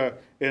Augusta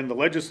in the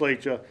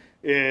legislature,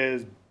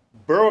 is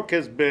Berwick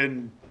has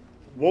been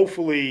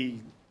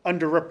woefully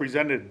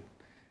underrepresented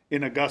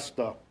in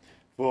Augusta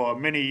for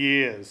many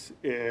years.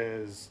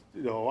 Is,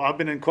 you know, I've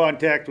been in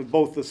contact with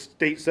both the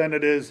state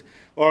senators,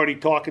 already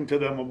talking to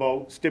them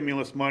about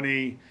stimulus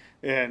money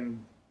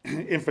and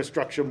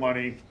infrastructure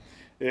money,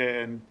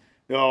 and,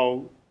 you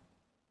know,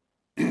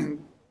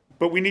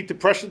 but we need to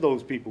pressure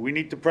those people. We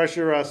need to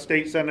pressure our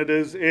state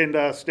senators and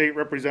our state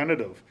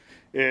representative,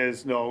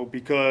 is, you know,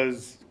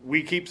 because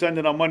we keep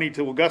sending our money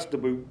to Augusta,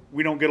 but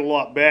we don't get a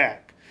lot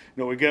back.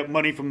 You know, we get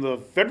money from the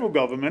federal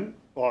government,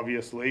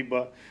 obviously,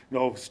 but, you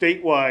know,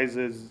 state-wise,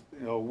 is,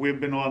 you know, we've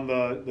been on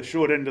the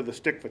short end of the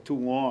stick for too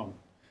long.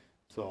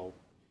 So,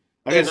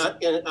 And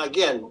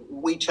again,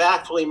 we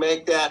tactfully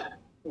make that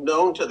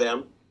known to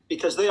them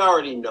because they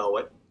already know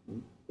it.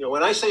 You know,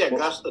 when I say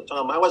Augusta,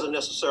 Tom, I wasn't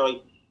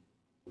necessarily,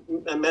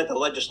 I meant the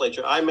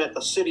legislature. I meant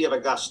the city of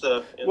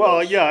Augusta.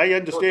 Well, yeah, I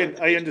understand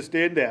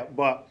that,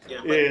 but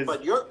yeah,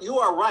 but you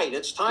are right.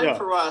 It's time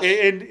for us.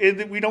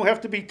 And we don't have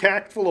to be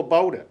tactful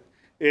about it.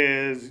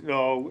 Is, you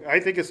know, I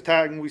think it's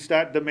time we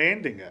start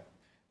demanding it.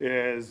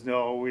 Is, you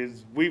know,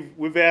 is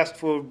we've asked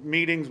for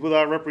meetings with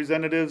our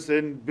representatives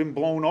and been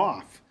blown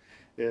off.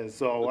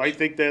 So I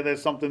think that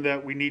that's something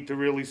that we need to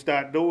really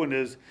start doing,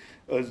 is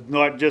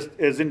not just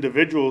as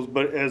individuals,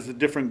 but as the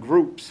different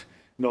groups,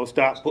 you know,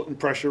 start putting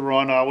pressure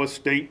on our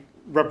state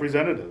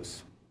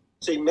representatives.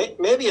 See,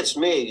 maybe it's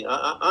me.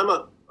 I'm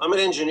an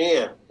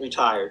engineer,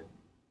 retired,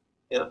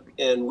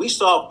 and we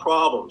solve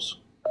problems.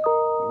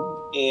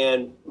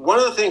 And one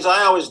of the things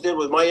I always did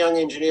with my young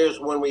engineers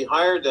when we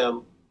hired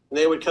them, and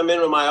they would come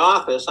into my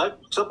office, a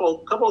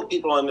couple of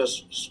people on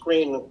this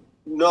screen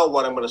know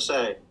what I'm going to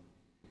say.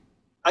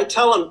 I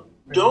tell them,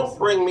 don't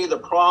bring me the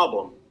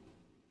problem.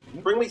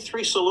 Bring me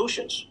 3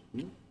 solutions.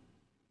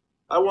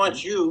 I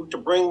want you to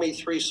bring me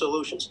 3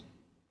 solutions.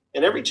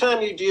 And every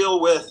time you deal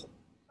with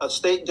a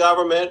state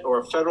government or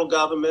a federal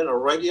government, or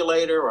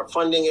regulator or a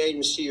funding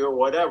agency or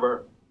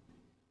whatever,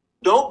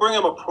 don't bring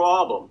them a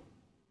problem.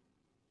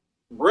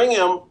 Bring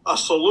them a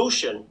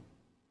solution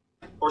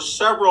or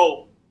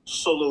several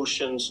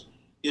solutions.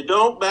 You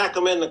don't back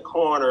them in the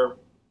corner.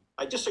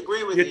 I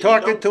disagree with you. You're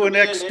talking to an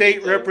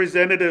ex-state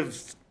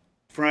representative,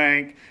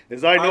 Frank,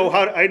 as I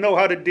know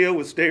how to deal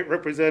with state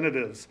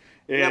representatives.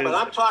 Yeah, but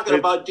I'm talking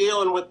about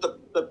dealing with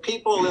the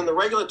people in the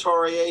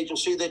regulatory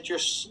agency that you're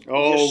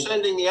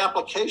sending the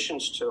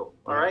applications to,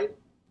 all right?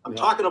 I'm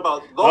talking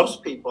about those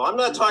people. I'm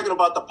not talking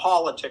about the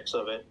politics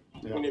of it.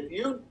 Yeah. And if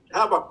you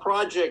have a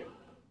project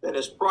that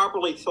is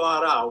properly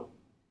thought out,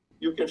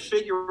 you can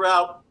figure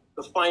out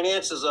the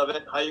finances of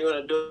it, how you're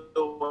going to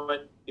do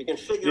it. You can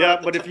figure out.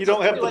 Yeah, but if you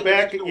don't have the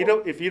back,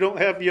 if you don't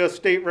have your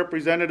state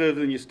representatives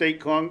and your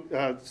state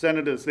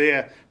senators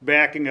there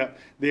backing up,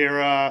 there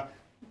are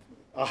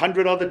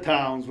 100 other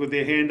towns with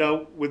their hand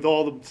out with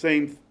all the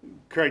same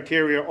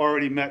criteria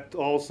already met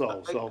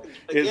also. So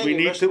again,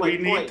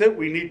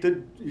 we need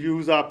to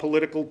use our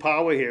political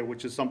power here,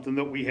 which is something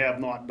that we have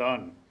not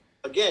done.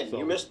 Again, so.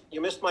 you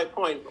missed my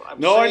point.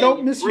 No, I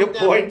don't miss your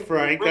point,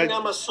 Frank. You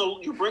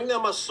bring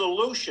them a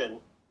solution.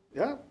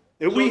 Yeah,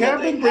 and we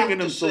have been bringing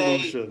them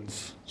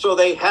solutions. So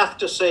they have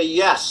to say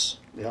yes.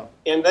 Yeah.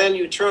 And then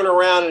you turn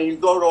around and you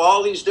go to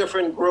all these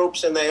different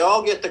groups, and they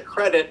all get the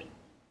credit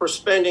for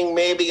spending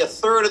maybe a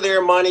third of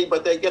their money,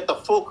 but they get the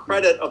full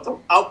credit of the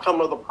outcome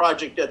of the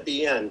project at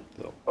the end.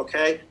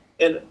 Okay?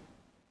 And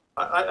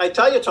I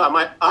tell you, Tom,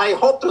 I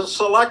hope the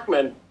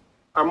selectmen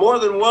are more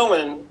than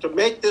willing to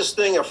make this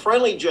thing a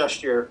friendly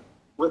gesture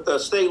with the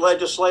state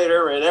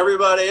legislator and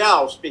everybody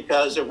else,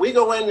 because if we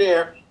go in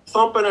there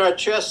thumping our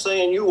chest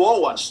saying you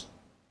owe us,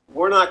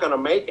 we're not going to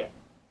make it.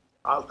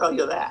 I'll tell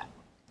you that.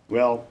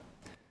 Well,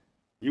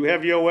 you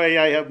have your way,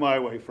 I have my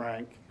way,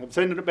 Frank. I'm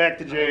sending it back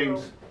to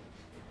James.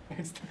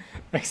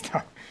 Thanks,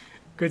 Tom.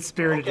 Good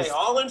spirited. Okay,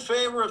 all in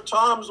favor of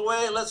Tom's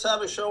way? Let's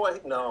have a show.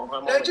 No,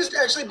 I'm just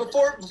actually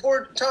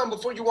before Tom,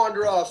 before you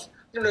wander off,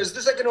 don't know, is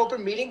this like an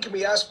open meeting? Can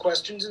we ask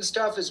questions and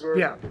stuff as we're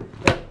Yeah.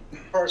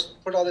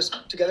 put all this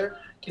together?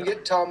 Can you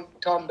get Tom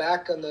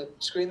back on the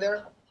screen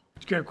there?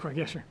 Good, quick,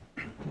 yes, sir.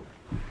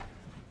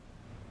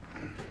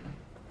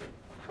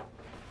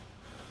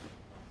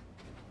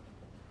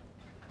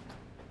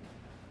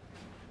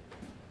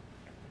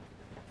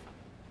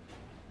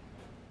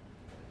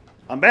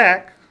 I'm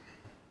back.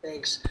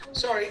 Thanks.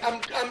 Sorry,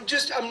 I'm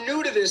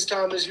new to this,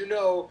 Tom, as you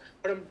know,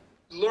 but I'm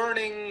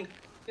learning,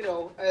 you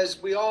know,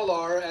 as we all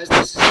are, as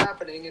this is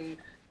happening and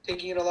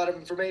taking in a lot of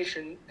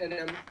information, and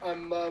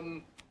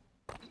I'm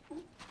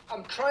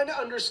trying to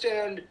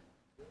understand.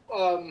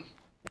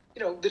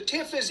 You know, the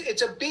TIF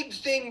it's a big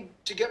thing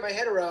to get my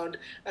head around,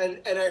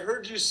 and I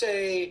heard you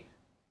say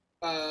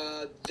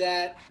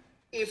that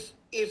if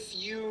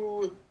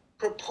you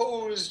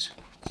proposed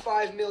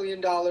 $5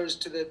 million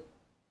to the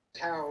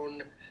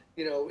town,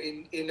 you know,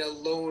 in a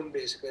loan,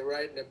 basically,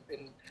 right?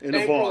 In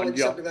a bond,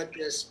 yeah. something like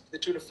this, the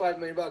tune of $5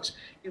 million,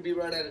 you'd be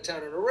run out of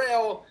town on a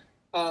rail,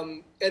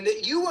 and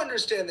that you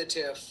understand the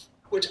TIF,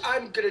 which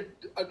I'm gonna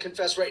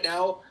confess right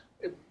now.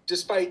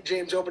 Despite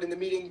James opening the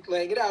meeting,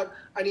 laying it out,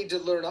 I need to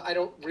learn. I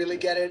don't really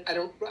get it.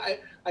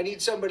 I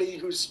need somebody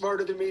who's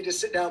smarter than me to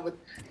sit down with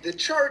the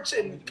charts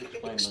and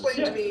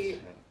explain to me.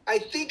 I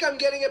think I'm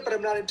getting it, but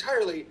I'm not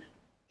entirely.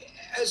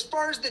 As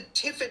far as the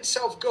TIF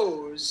itself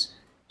goes,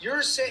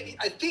 you're saying,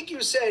 I think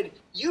you said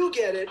you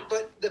get it,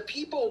 but the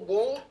people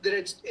won't, that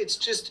it's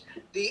just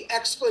the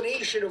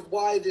explanation of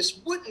why this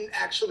wouldn't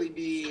actually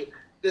be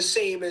the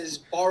same as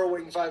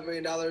borrowing $5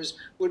 million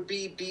would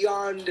be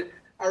beyond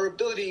our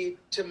ability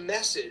to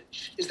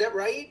message. Is that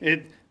right?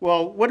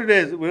 What it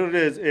is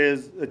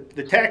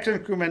the tax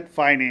increment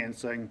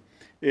financing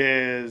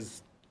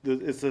is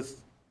it's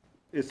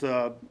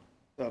a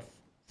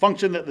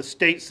function that the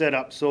state set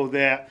up so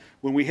that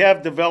when we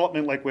have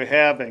development like we're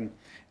having,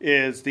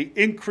 is the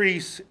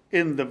increase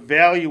in the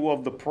value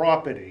of the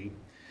property,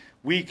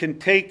 we can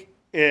take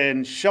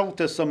and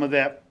shelter some of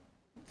that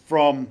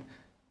from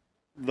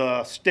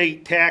the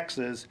state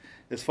taxes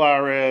as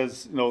far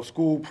as, you know,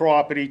 school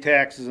property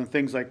taxes and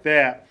things like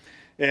that.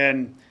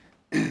 And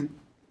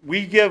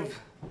we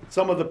give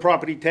some of the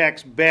property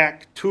tax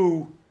back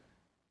to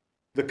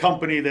the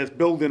company that's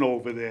building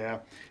over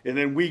there, and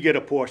then we get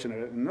a portion of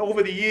it. And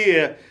over the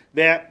year,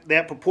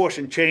 that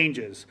proportion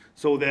changes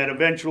so that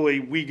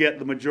eventually we get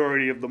the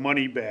majority of the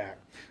money back.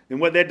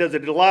 And what that does,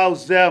 it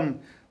allows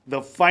them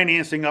the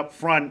financing up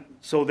front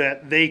so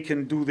that they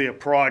can do their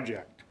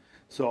project.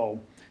 So,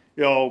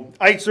 you know,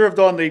 I served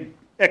on the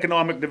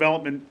Economic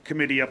Development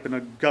Committee up in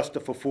Augusta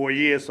for 4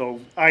 years, so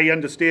I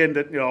understand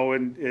it, you know,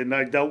 and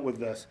I dealt with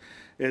this.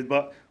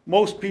 But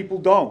most people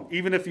don't.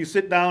 Even if you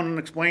sit down and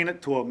explain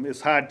it to them,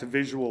 it's hard to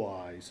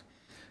visualize.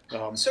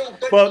 But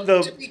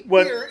to be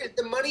clear, is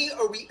the money,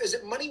 is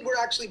it money we're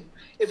actually,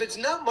 if it's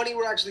not money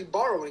we're actually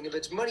borrowing, if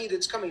it's money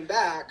that's coming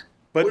back,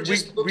 we're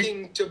just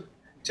looking to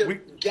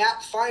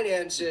gap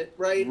finance it,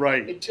 right?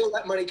 Right. Until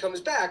that money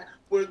comes back,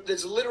 where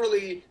there's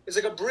literally, it's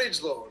like a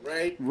bridge loan,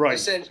 right? Right.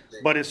 Essentially.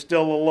 But it's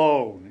still a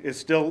loan. It's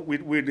still,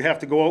 we'd have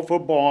to go out for a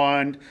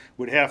bond,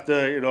 we'd have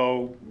to, you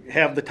know,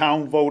 have the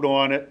town vote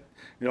on it,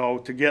 you know,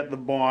 to get the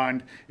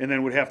bond, and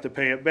then we'd have to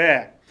pay it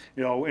back.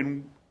 You know,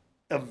 and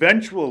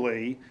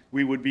eventually,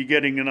 we would be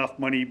getting enough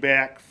money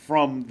back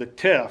from the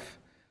TIF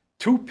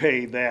to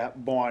pay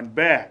that bond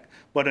back.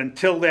 But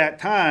until that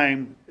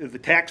time, the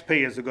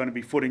taxpayers are gonna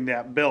be footing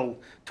that bill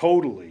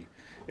totally.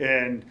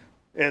 And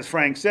as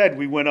Frank said,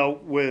 we went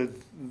out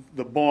with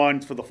the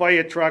bonds for the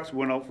fire trucks, we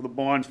went out for the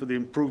bonds for the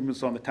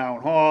improvements on the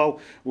town hall,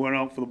 we went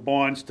out for the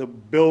bonds to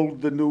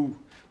build the new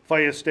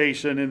fire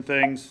station and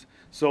things,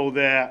 so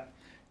that,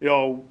 you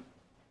know,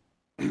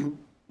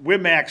 we're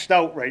maxed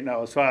out right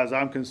now as far as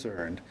I'm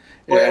concerned.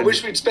 Well, I And-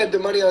 wish we'd spent the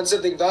money on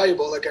something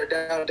valuable like our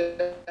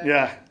downtown.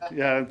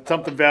 Yeah,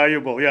 something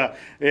valuable, yeah.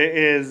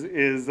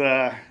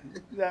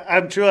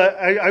 I'm sure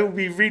I will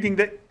be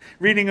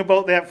reading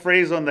about that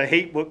phrase on the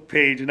hate book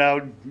page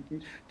now,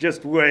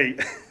 just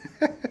wait.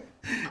 I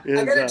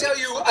gotta tell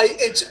you,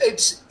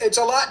 it's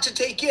a lot to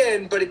take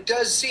in, but it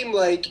does seem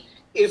like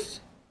if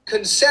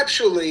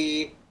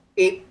conceptually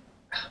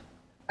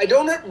I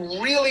don't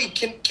really,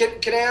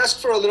 can I ask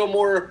for a little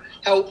more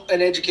help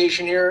and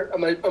education here?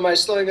 Am I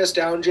slowing us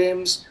down,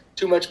 James,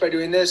 too much by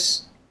doing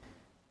this?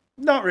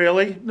 Not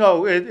really,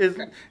 no, as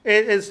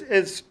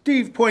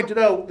Steve pointed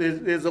out,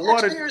 there's a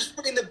lot of, Taxpayers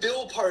putting the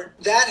bill part,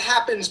 that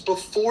happens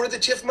before the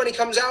TIF money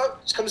comes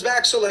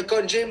back, so like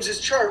on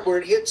James's chart where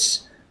it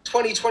hits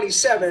You need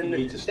 2027,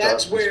 to start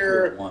that's with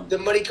where square one. the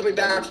money coming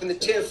back from the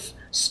TIF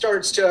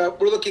starts to,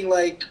 we're looking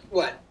like,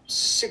 what,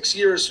 6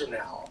 years from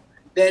now?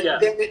 Then we're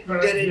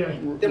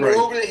Right.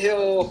 over the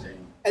hill,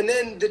 and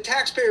then the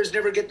taxpayers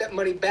never get that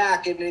money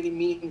back in any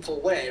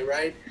meaningful way,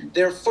 right?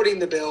 They're footing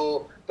the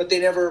bill, but they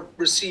never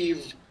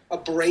receive a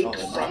break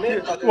from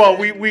it. other well,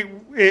 than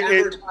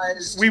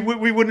advertised. we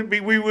wouldn't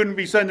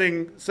be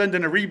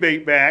sending a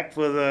rebate back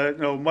for the,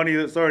 you know, money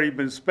that's already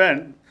been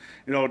spent,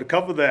 you know, to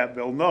cover that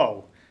bill,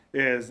 no.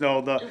 The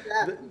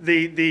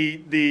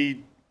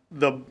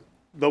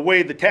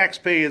way the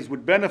taxpayers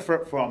would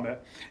benefit from it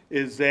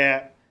is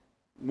that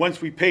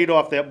once we paid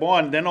off that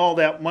bond, then all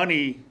that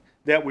money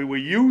that we were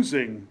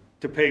using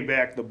to pay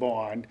back the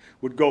bond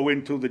would go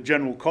into the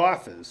general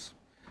coffers.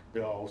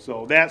 You know,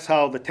 so that's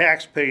how the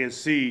taxpayers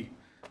see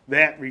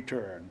that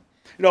return.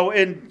 You know,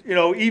 and, you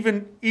know,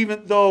 even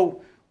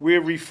though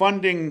we're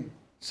refunding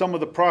some of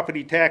the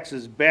property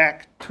taxes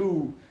back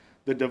to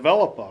the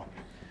developer,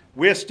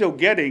 we're still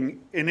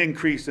getting an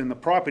increase in the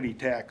property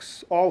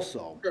tax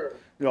also. Sure.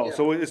 You know, Yeah.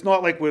 so it's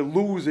not like we're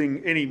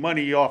losing any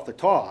money off the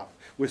top.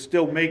 We're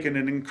still making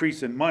an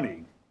increase in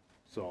money,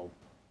 so.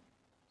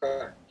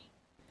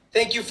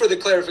 Thank you for the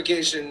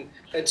clarification,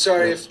 and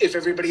sorry if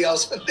everybody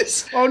else on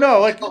this. Oh, no,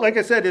 like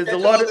I said, there's a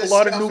That's lot all of, this a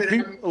lot of stuff new and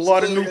people,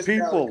 I'm fluid as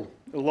hell.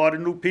 a lot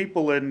of new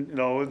people, and, you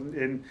know,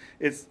 and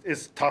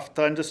it's tough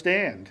to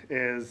understand,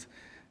 is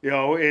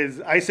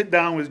I sit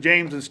down with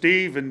James and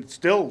Steve, and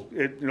still,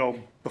 it, you know,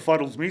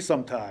 befuddles me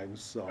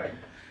sometimes, so,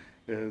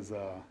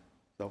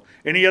 so,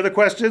 any other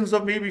questions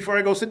of me before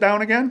I go sit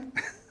down again?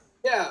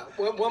 Yeah,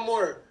 one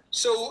more.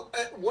 So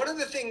one of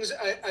the things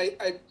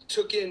I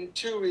took in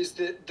too is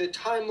the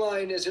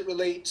timeline as it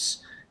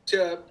relates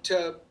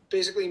to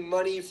basically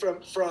money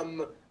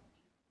from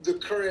the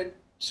current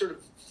sort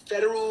of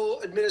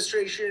federal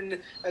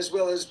administration as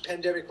well as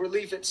pandemic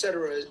relief, et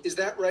cetera. Is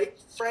that right,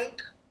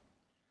 Frank?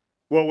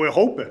 What we're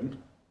hoping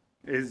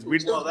is we.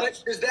 So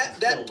because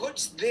that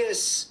puts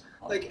this,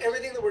 like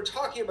everything that we're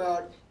talking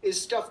about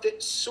is stuff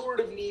that sort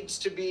of needs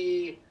to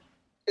be.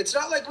 It's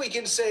not like we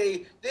can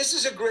say, this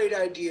is a great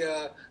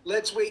idea,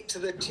 let's wait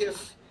till the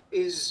TIF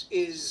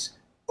is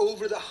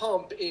over the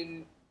hump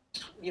in,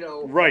 you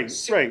know, Right,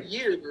 6 right.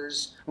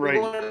 years. Right.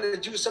 We want to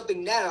do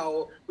something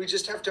now, we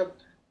just have to,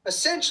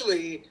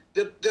 essentially,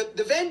 the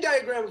Venn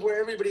diagram of where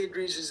everybody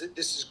agrees is that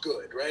this is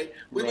good, right?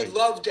 We Right. would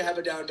love to have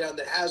a downtown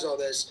that has all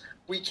this.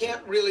 We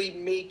can't really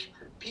make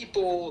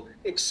people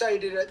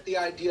excited at the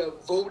idea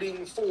of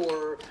voting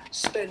for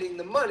spending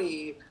the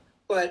money,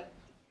 but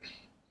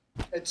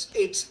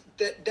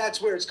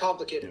that's where it's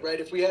complicated, right?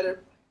 If we had a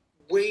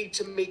way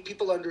to make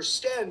people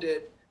understand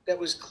it that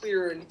was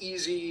clear and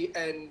easy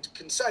and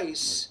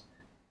concise,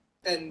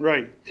 and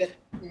Right. that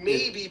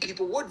maybe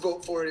people would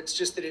vote for it. It's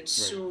just that it's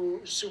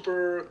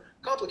super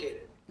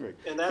complicated. Right.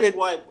 And that's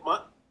why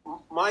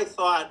my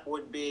thought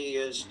would be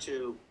is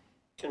to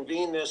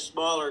convene this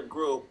smaller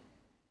group,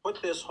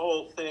 put this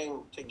whole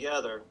thing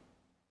together,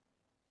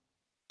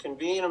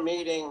 convene a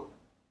meeting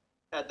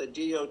at the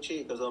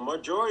DOT, because the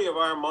majority of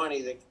our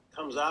money that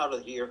comes out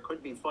of here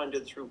could be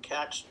funded through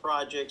CAX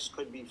projects,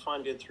 could be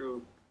funded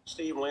through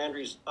Steve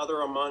Landry's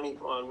other money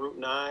on Route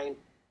 9.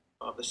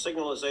 The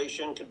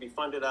signalization could be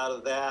funded out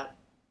of that.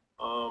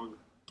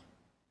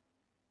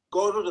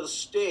 Go to the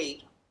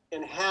state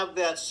and have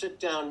that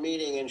sit-down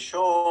meeting and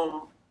show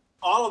them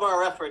all of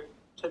our effort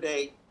to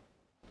date,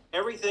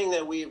 everything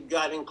that we've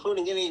got,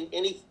 including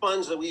any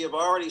funds that we have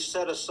already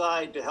set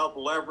aside to help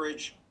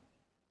leverage,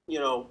 you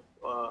know,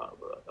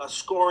 a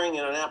scoring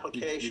in an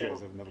application. You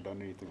guys have never done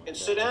anything like And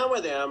that. sit down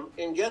with them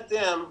and get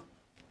them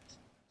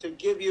to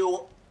give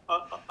you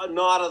a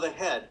nod of the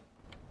head.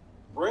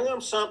 Bring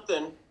them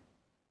something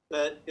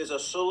that is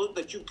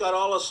that you've got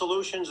all the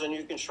solutions and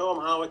you can show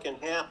them how it can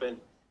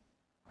happen.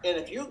 And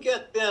if you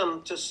get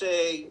them to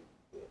say,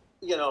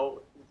 you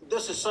know,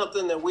 this is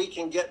something that we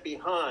can get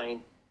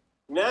behind,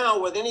 now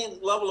with any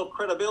level of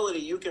credibility,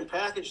 you can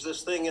package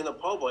this thing in the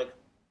public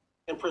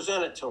and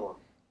present it to them.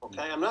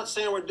 Okay, I'm not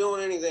saying we're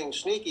doing anything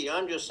sneaky.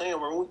 I'm just saying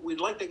we'd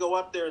like to go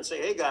up there and say,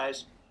 hey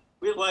guys,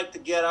 we'd like to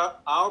get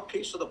our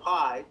piece of the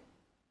pie,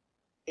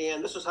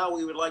 and this is how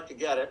we would like to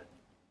get it,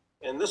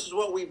 and this is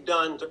what we've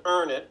done to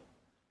earn it,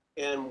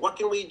 and what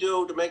can we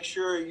do to make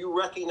sure you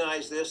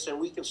recognize this and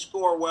we can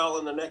score well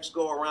in the next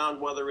go around,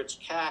 whether it's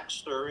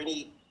CAX or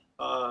any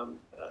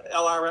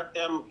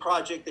LRM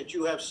project that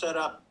you have set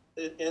up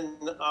in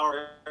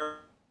our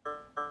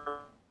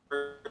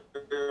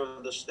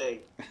of the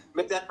state.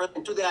 Make that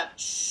and do that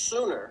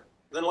sooner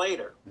than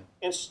later,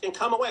 and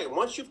come away.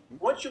 Once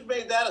you've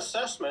made that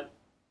assessment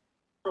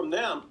from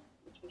them,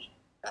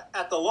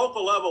 at the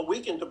local level, we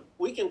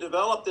can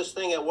develop this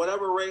thing at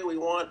whatever rate we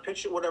want,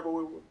 pitch it whatever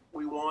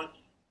we want.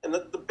 And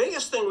the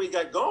biggest thing we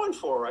got going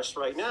for us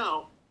right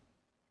now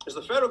is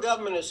the federal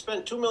government has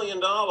spent $2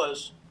 million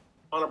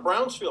on a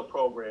Brownsfield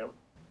program.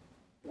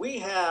 We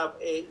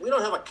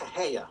don't have a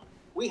CAHEA.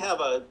 We have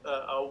a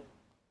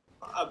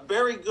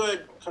very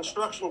good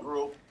construction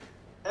group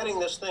heading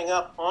this thing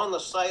up on the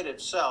site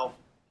itself.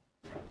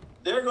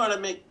 They're going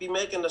to be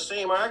making the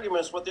same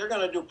arguments what they're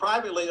going to do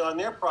privately on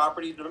their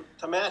property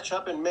to match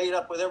up and mate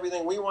up with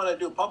everything we want to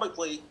do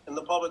publicly in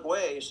the public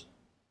ways.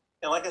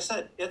 And like I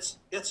said, it's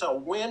a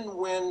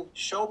win-win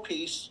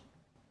showpiece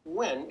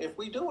win if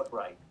we do it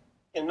right.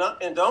 And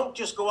don't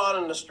just go out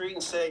on the street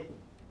and say,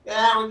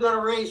 yeah, we're going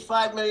to raise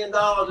 $5 million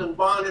and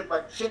bond it,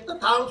 but shit, the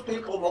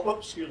townspeople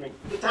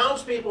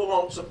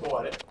won't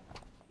support it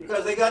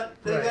because they got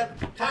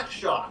tax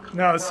shock.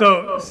 No,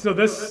 so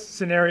this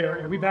scenario,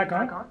 are we back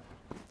on?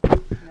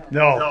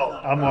 No,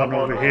 I'm on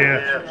over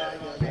here.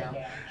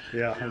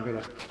 Yeah, I'm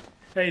gonna.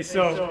 Hey,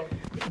 so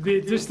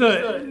just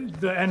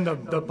the end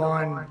of the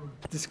bond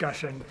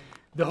discussion.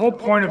 The whole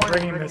point of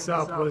bringing this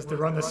up was to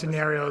run the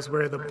scenarios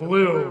where the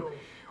blue,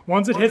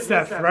 once it hits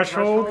that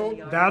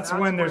threshold, that's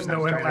when there's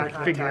no impact to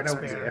the Figure it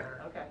out taxpayer.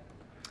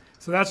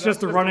 So that's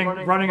just the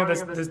running of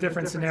this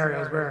different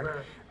scenarios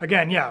where,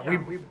 again, yeah,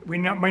 we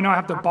might not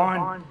have to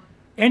bond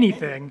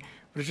anything,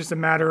 but it's just a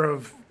matter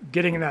of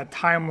getting that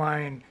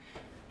timeline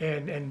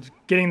and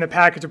getting the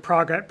package of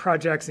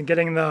projects and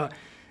getting the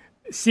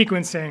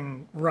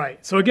sequencing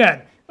right. So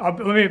again, let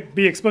me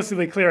be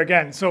explicitly clear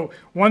again. So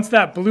once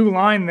that blue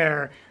line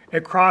there,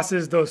 it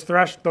crosses those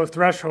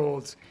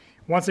thresholds,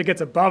 once it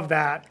gets above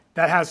that,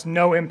 that has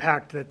no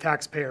impact to the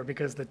taxpayer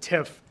because the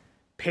TIF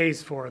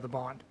pays for the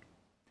bond.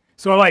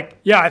 So like,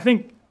 yeah, I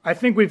think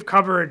we've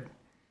covered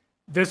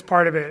this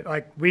part of it.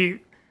 Like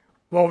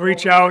we'll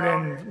reach out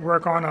and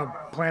work on a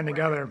plan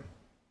together.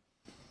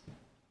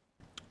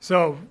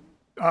 So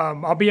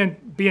I'll be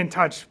in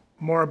touch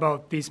more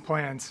about these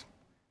plans.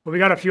 But we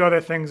got a few other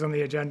things on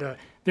the agenda. Are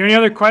there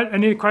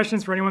any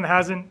questions for anyone that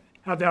hasn't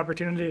had the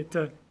opportunity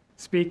to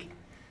speak?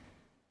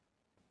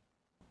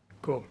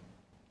 Cool.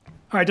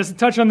 All right, just to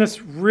touch on this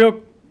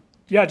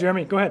yeah,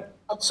 Jeremy, go ahead.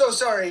 I'm so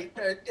sorry,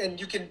 and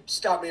you can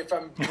stop me if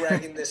I'm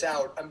dragging this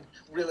out. I'm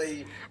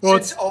really, Well,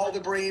 since all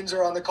the brains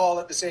are on the call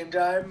at the same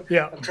time,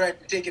 Yeah. I'm trying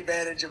to take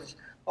advantage of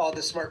all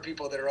the smart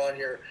people that are on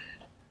here.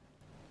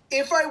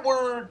 If I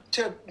were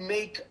to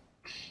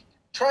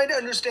trying to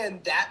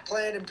understand that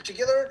plan in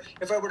particular,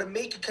 if I were to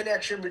make a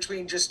connection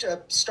between just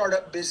a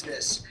startup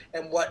business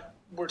and what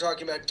we're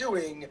talking about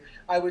doing,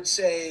 I would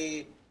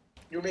say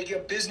you're making a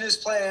business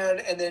plan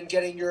and then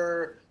getting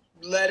your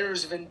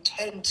letters of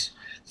intent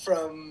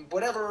from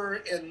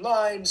whatever in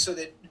line so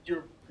that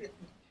it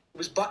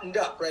was buttoned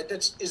up, right?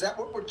 Is that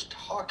what we're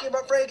talking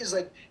about, Frank? Is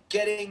like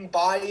getting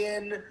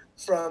buy-in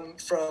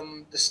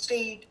from the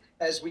state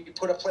as we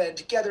put a plan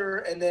together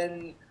and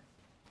then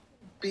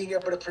being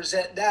able to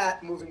present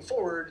that moving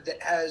forward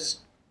that has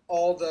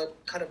all the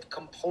kind of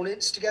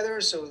components together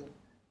so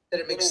that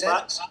it makes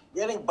sense?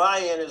 Getting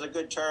buy-in is a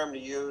good term to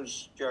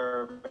use,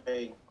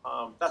 Jeremy.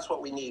 That's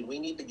what we need. We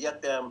need to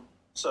get them,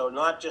 so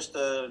not just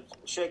to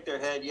shake their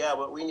head, yeah,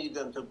 but we need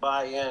them to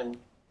buy in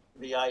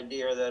the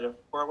idea that if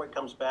Berwick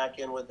comes back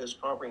in with this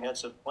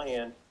comprehensive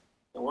plan,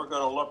 and we're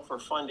going to look for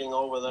funding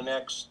over the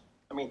next,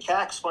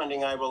 tax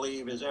funding, I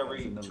believe, is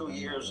every 2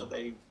 years that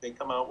they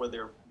come out with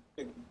their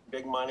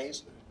big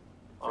monies.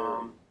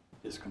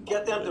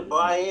 Get them to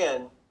buy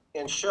in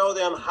and show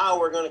them how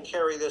we're going to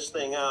carry this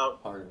thing out.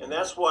 And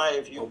that's why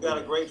if you've got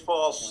a Great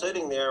Falls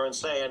sitting there and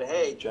saying,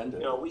 hey,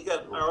 we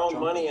got our own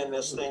money in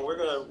this thing,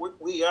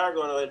 we are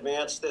going to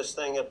advance this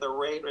thing at the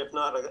rate, if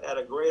not at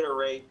a greater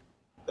rate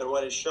than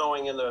what is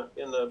showing in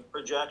the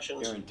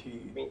projections.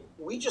 Guaranteed.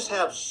 We just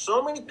have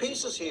so many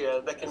pieces here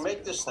that can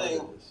make this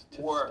thing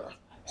work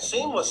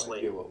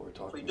seamlessly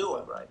if we do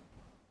it right.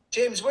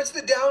 James, what's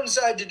the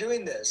downside to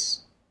doing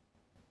this?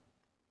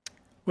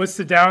 What's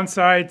the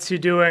downside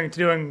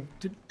to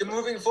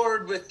Moving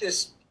forward with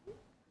this,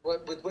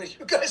 with what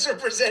you guys are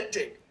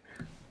presenting?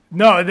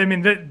 No, I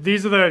mean,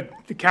 these are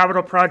the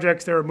capital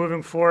projects that we're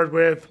moving forward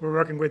with. We're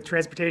working with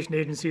transportation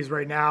agencies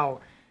right now,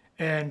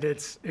 and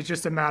it's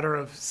just a matter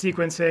of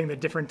sequencing the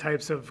different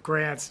types of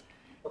grants.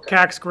 Okay.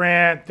 CAX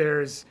grant,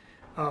 there's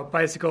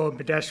bicycle and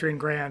pedestrian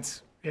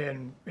grants,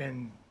 and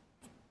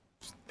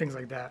things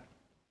like that.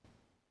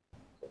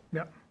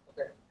 Yep.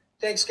 Okay.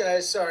 Thanks,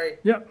 guys. Sorry.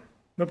 Yep.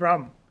 No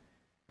problem.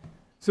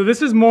 So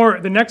this is more,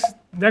 the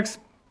next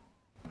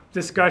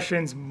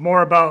discussion's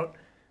more about,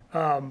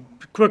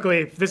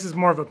 quickly, this is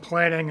more of a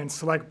planning and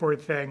select board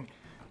thing.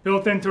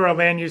 Built into our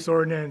land use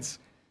ordinance,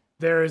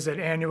 there is an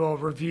annual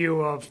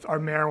review of our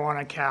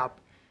marijuana cap.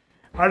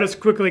 I'll just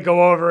quickly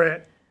go over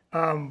it.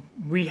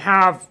 We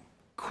have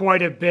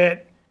quite a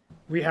bit.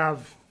 We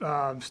have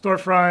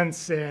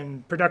storefronts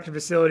and production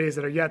facilities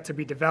that are yet to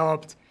be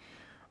developed.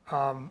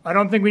 I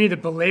don't think we need to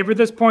belabor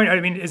this point. I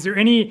mean, is there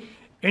any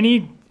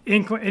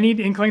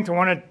inkling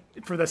to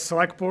for the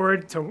select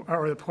board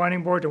or the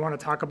planning board to want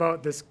to talk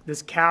about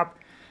this cap?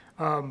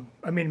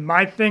 I mean,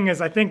 my thing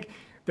is, I think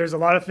there's a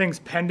lot of things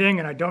pending,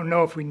 and I don't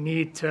know if we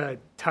need to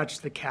touch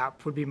the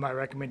cap, would be my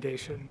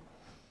recommendation.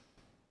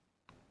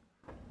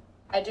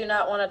 I do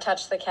not want to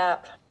touch the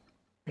cap.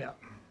 Yeah.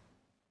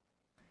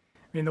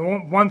 I mean, the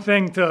one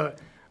thing to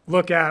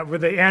look at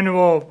with the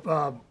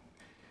annual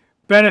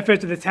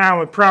benefit to the town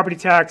with property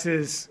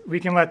taxes,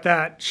 we can let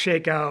that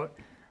shake out.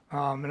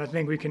 And I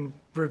think we can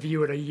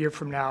review it a year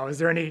from now. Is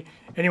there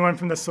anyone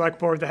from the select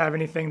board that have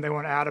anything they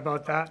want to add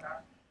about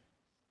that?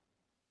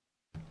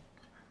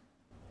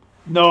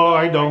 No,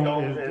 I don't.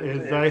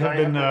 I have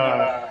been,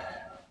 a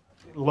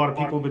lot of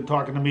people have been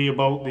talking to me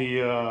about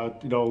the,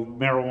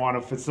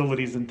 marijuana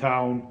facilities in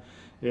town.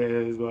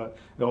 A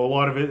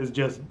lot of it is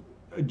just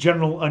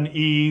general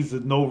unease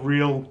and no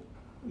real,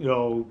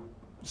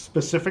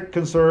 specific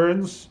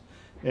concerns.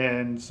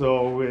 And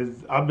so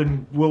I've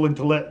been willing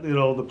to let,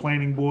 the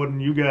planning board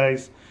and you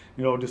guys,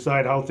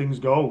 decide how things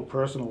go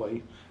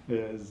personally.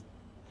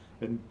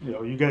 And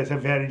you guys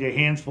have had your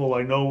hands full,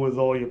 I know, with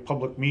all your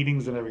public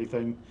meetings and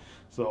everything.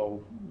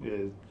 So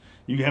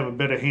you you have a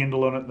better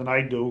handle on it than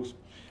I do.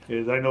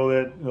 Is I know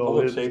that, you know,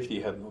 Public it's-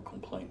 safety have no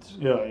complaints.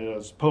 Yeah,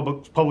 yes,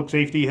 public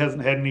safety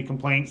hasn't had any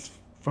complaints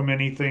from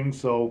anything,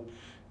 so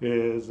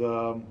is,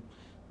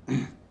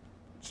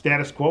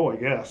 status quo, I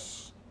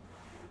guess.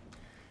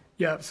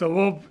 Yeah,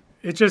 so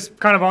it's just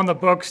kind of on the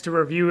books to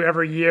review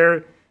every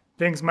year.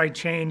 Things might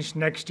change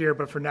next year,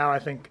 but for now, I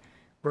think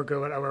we're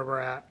good at where we're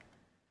at.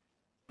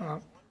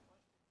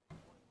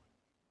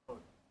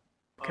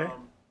 Okay.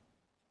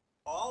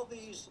 All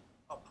these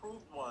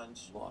approved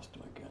ones Lost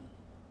him again.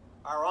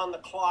 are on the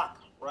clock,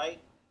 right?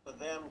 For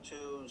them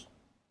to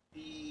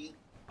be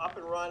up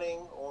and running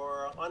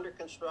or under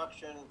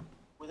construction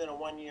within a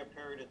 1-year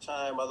period of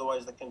time,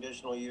 otherwise the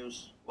conditional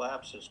use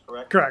lapses,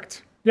 correct?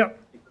 Correct. Yep.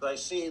 Because I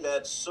see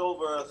that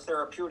Silver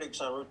Therapeutics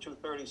on Route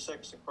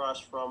 236 across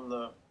from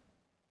the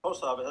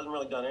post office hasn't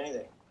really done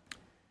anything.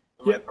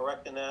 Am I Yep.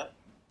 correct in that?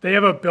 They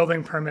have a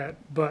building permit,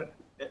 but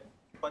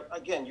But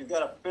again, you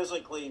gotta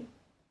physically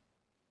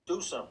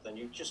do something.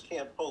 You just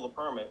can't pull the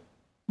permit.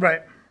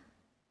 right.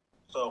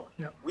 So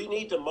Yep. we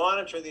need to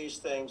monitor these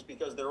things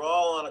because they're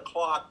all on a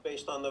clock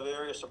based on the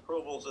various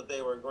approvals that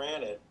they were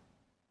granted.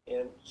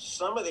 And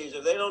some of these,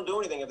 if they don't do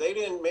anything, if they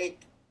didn't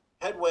make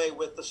headway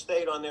with the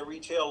state on their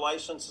retail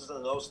licenses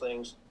and those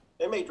things,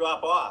 they may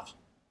drop off,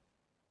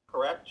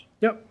 correct?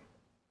 Yep.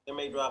 They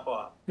may drop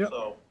off. Yep.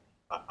 So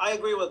I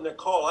agree with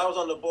Nicole. I was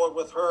on the board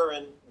with her,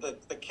 and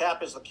the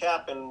cap is the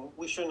cap, and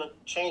we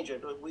shouldn't change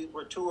it.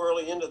 We're too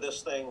early into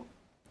this thing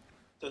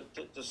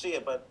to see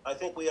it, but I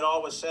think we had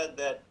always said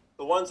that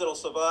the ones that'll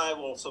survive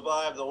will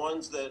survive, the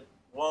ones that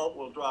won't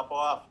will drop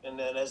off, and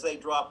then as they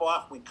drop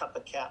off, we cut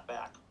the cap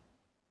back.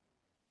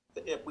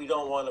 If we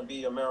don't want to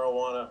be a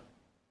marijuana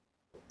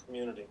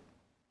community.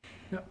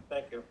 Yep.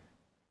 Thank you.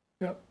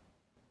 Yep.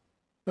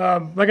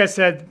 Like I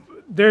said,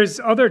 there's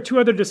two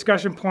other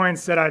discussion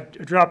points that I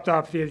dropped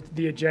off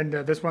the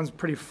agenda. This one's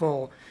pretty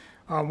full.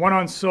 One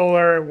on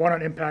solar, one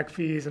on impact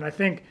fees, and I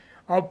think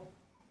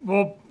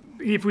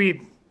if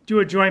we do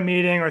a joint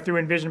meeting or through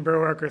Envision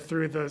Berwick or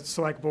through the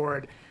select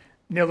board,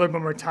 need a little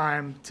bit more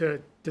time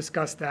to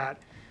discuss that.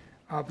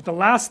 But the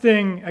last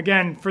thing,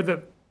 again,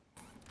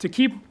 to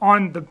keep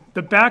on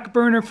the back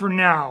burner for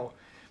now,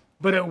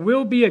 but it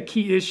will be a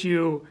key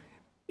issue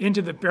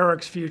into the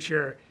Berwick's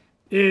future,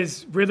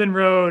 is Ridland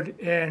Road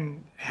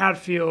and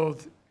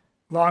Hatfield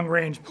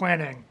long-range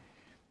planning.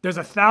 There's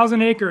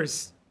 1,000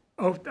 acres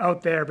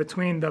out there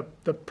between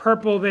the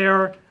purple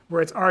there,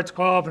 where it's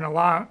R12,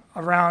 and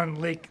around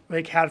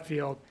Lake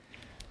Hatfield.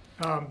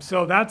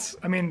 So that's,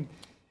 I mean,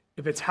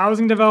 if it's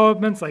housing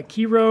developments like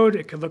Key Road,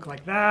 it could look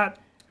like that.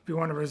 If we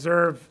want to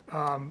reserve,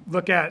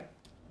 look at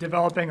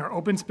developing our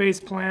open space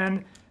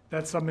plan,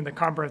 that's something the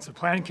comprehensive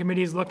planning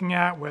committee is looking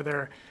at,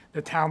 whether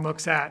the town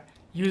looks at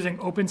using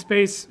open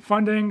space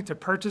funding to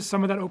purchase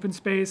some of that open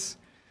space.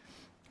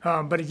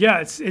 But yeah,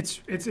 it's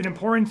an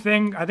important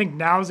thing. I think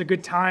now is a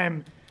good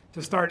time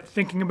to start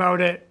thinking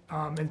about it.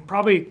 And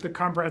probably the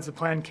comprehensive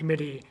plan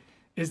committee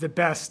is the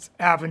best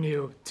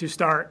avenue to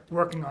start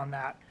working on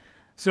that.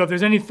 So if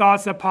there's any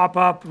thoughts that pop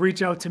up,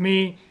 reach out to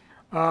me,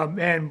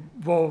 and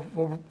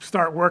we'll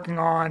start working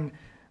on,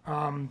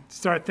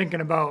 start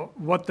thinking about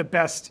what the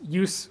best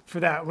use for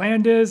that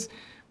land is.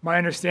 My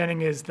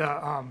understanding is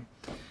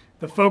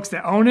the folks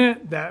that own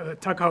it,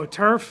 that Tuckahoe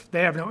Turf,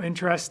 they have no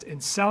interest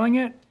in selling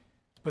it,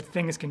 but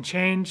things can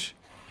change.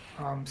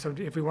 So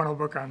if we want to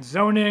work on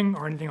zoning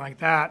or anything like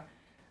that.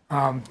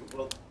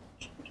 Well,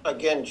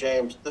 again,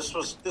 James,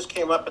 this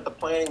came up at the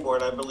planning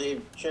board. I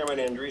believe Chairman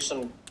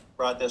Andreessen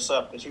brought this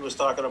up because he was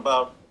talking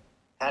about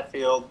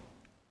Hatfield.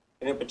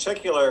 And in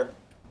particular,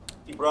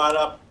 he brought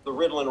up the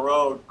Ridland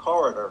Road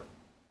corridor.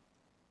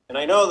 And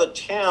I know the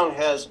town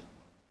has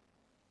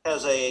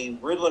a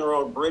Ridland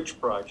Road bridge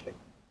project.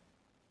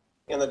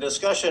 And the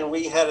discussion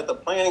we had at the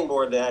planning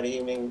board that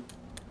evening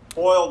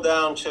boiled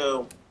down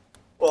to,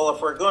 well,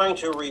 if we're going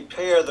to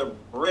repair the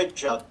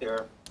bridge out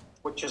there,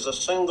 which is a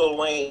single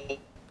lane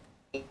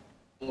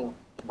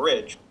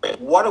bridge,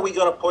 what are we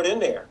going to put in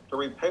there to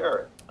repair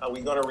it? Are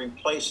we going to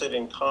replace it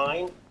in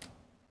kind?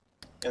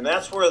 And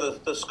that's where the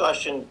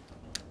discussion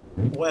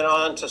went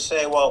on to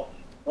say, well,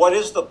 what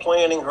is the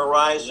planning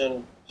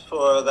horizon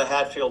for the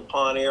Hatfield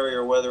Pond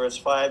area, whether it's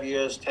 5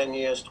 years, 10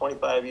 years,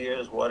 25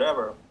 years,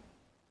 whatever?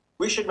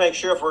 We should make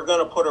sure if we're going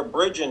to put a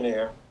bridge in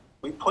there,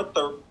 we put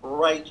the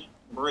right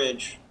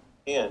bridge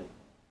in.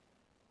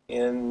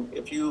 And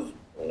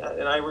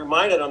I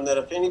reminded them that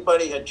if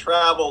anybody had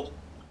traveled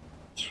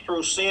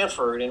through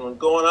Sanford and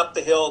going up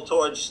the hill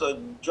towards the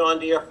John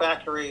Deere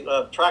factory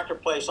tractor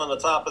place on the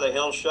top of the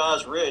hill,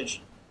 Shaw's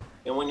Ridge,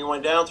 and when you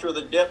went down through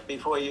the dip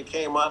before you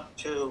came up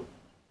to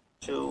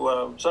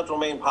Central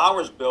Maine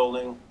Power's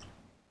building,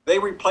 they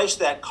replaced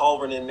that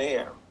culvert in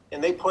there,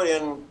 and they put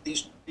in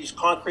these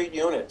concrete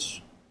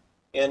units.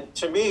 And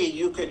to me,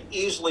 you could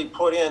easily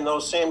put in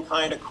those same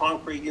kind of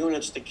concrete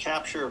units to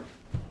capture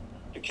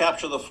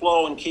the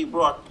flow in Key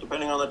Brook,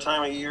 depending on the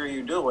time of year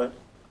you do it.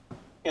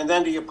 And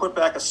then do you put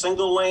back a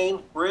single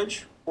lane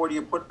bridge, or do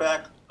you put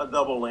back a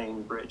double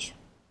lane bridge?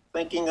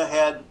 Thinking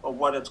ahead of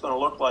what it's going to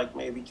look like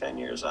maybe 10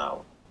 years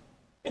out.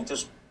 And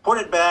just put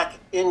it back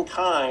in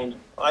kind,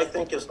 I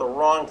think is the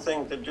wrong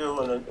thing to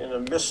do in a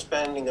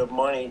misspending of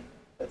money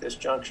at this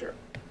juncture.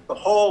 The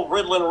whole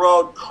Ridland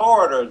Road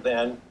corridor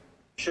then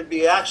should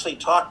be actually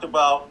talked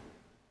about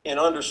and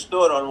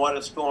understood on what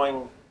it's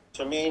going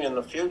to mean in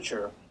the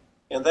future.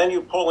 And then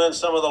you pull in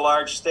some of the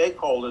large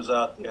stakeholders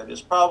out there.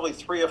 There's probably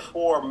 3 or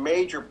 4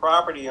 major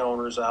property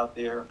owners out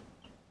there,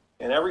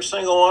 and every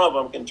single one of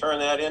them can turn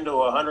that into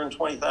a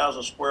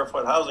 120,000 square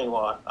foot housing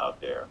lot out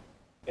there.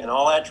 And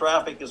all that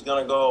traffic is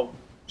gonna go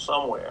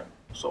somewhere.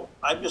 So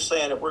I'm just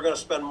saying, if we're gonna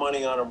spend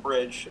money on a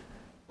bridge,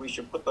 we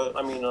should put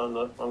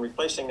on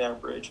replacing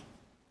that bridge,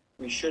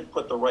 we should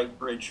put the right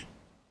bridge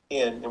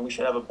in, and we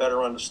should have a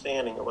better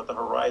understanding of what the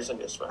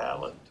horizon is for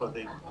Hatlet, for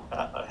the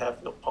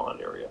Hatfield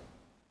Pond area.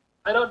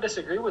 I don't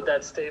disagree with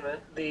that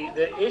statement.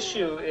 The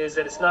issue is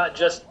that it's not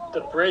just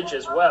the bridge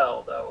as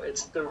well, though.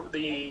 It's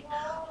the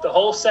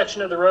whole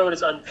section of the road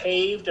is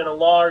unpaved, and a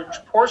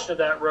large portion of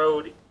that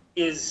road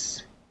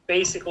is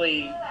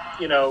basically,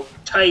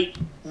 tight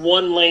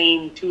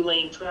 1-lane,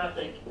 2-lane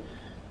traffic,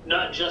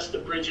 not just the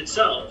bridge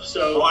itself.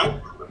 So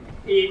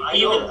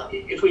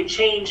if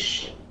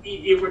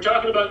we're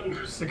talking about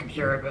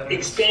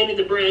expanding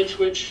the bridge,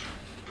 which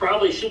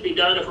probably should be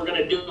done if we're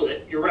going to do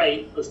it. You're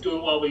right. Let's do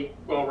it while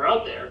we're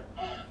out there.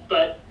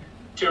 But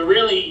to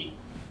really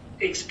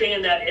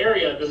expand that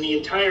area, then the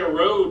entire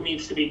road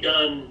needs to be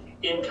done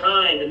in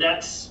kind, and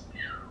that's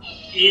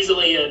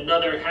easily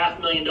another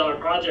 $500,000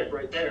 project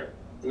right there.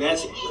 And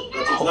that's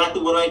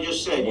exactly what I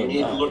just said. You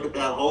need to look at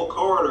that whole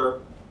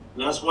corridor,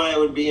 and that's why it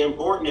would be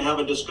important to have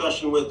a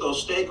discussion with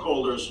those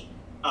stakeholders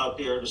out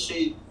there to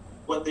see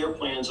what their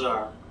plans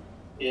are,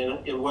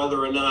 and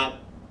whether or not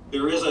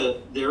there is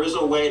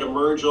a way to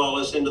merge all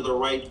this into the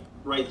right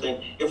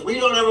thing. If we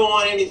don't ever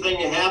want anything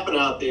to happen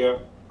out there,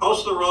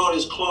 post the road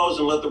is closed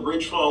and let the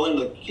bridge fall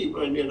into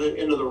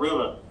the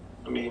river.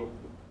 I mean,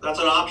 that's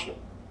an option.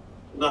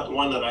 Not the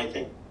one that I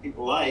think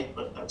people like,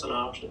 but that's an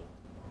option.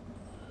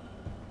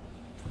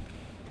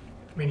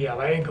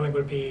 My inkling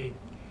would be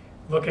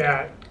look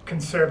at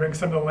conserving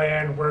some of the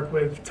land, work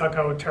with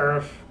tuck-out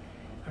turf.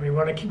 We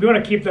want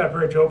to keep that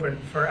bridge open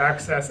for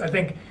access. I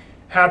think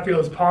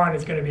Hatfield's Pond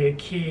is going to be a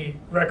key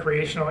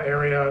recreational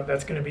area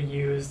that's going to be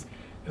used.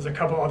 There's a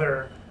couple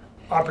other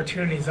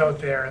opportunities out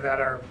there that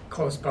are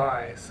close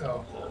by.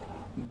 So,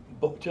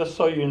 But just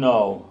so you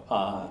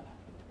know,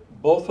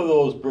 both of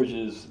those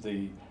bridges,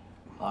 the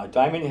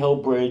Diamond Hill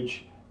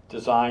Bridge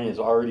design is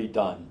already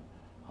done.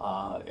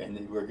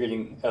 And we're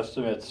getting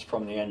estimates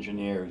from the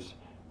engineers,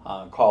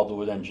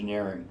 Calderwood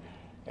Engineering.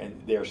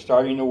 And they're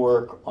starting to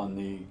work on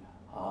the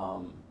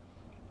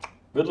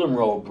Ridland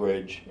Road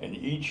Bridge, and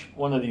each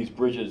one of these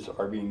bridges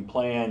are being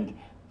planned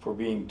for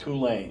being 2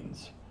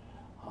 lanes.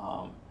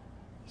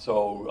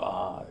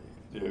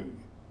 The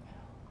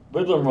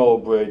Ridland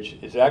Road Bridge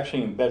is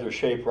actually in better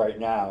shape right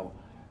now.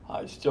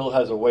 It still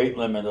has a weight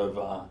limit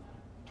of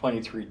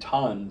 23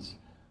 tons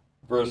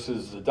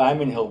versus the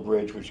Diamond Hill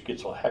Bridge, which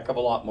gets a heck of a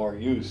lot more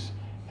use,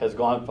 has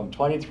gone from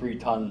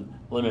 23-ton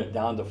limit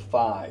down to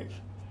 5.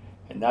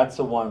 And that's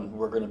the one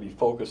we're going to be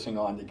focusing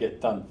on to get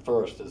done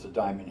first, is the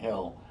Diamond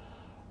Hill.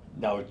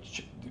 Now,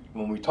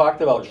 when we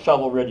talked about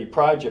shovel-ready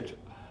projects,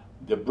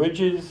 the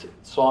bridges,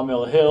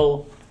 Sawmill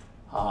Hill,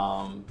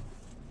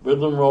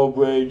 Ridland Road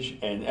Bridge,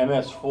 and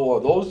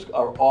MS4, those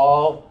are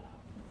all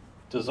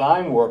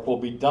design work will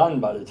be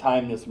done by the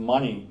time this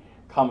money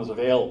comes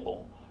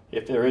available,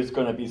 if there is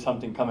going to be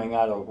something coming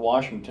out of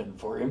Washington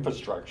for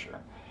infrastructure.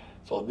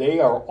 So they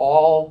are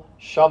all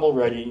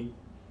shovel-ready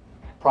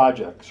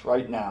projects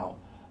right now.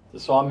 The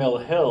Sawmill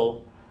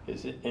Hill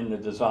is in the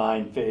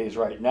design phase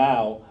right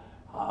now,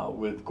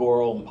 with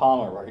Gorel and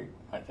Palmer, right?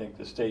 I think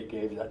the state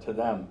gave that to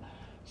them.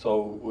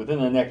 So within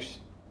the next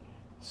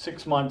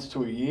 6 months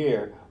to a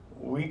year,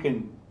 we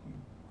can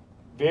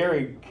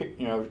very,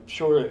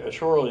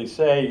 surely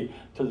say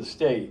to the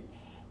state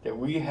that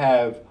we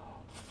have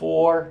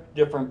 4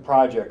 different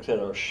projects that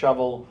are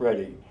shovel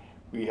ready.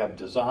 We have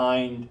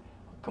designed,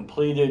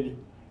 completed,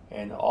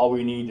 and all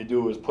we need to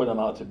do is put them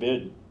out to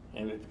bid,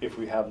 and if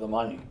we have the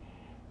money.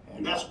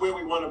 And that's where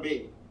we want to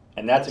be.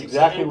 And that's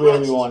exactly where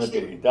we want to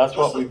be. That's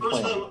what we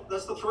plan.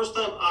 That's the first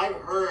time I've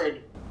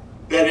heard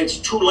that it's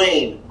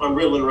 2-lane on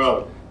Ridland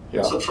Road. Yeah.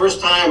 It's the first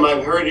time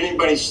I've heard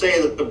anybody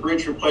say that the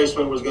bridge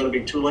replacement was going to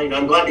be 2-lane.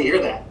 I'm glad to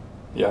hear that.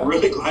 Yeah. I'm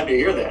really glad to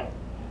hear that.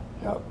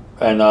 Yeah.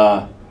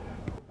 And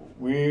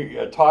we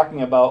are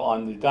talking about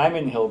on the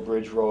Diamond Hill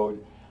Bridge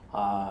Road,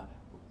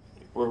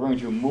 we're going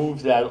to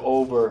move that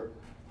over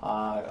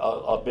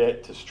a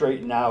bit to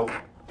straighten out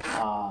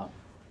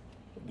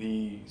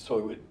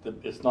so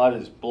it's not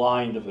as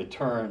blind of a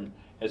turn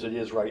as it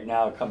is right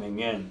now coming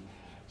in.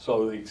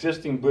 So the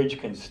existing bridge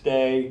can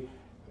stay,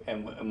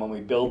 and when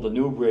we build the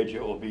new bridge,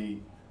 it will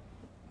be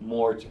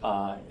more,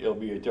 it'll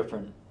be a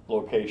different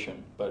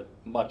location, but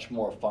much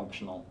more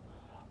functional.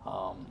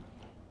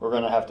 We're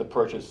going to have to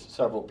purchase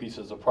several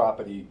pieces of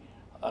property,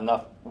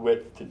 enough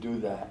width to do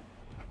that.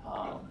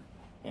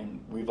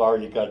 And we've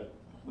already got at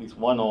least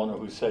one owner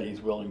who said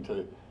he's willing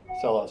to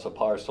sell us a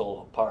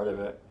parcel, part of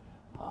it.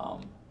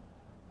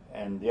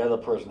 and the other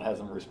person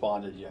hasn't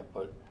responded yet,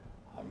 but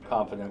I'm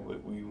confident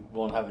we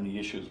won't have any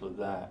issues with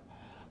that.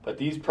 But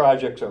these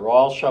projects are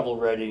all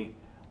shovel-ready,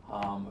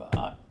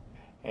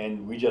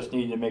 and we just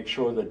need to make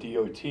sure that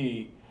DOT,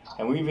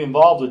 and we've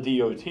involved the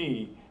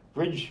DOT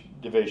Bridge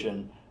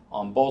Division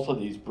on both of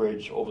these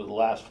bridges over the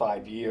last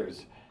 5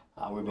 years.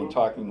 We've been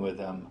talking with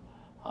them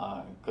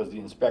because the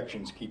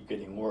inspections keep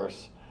getting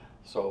worse.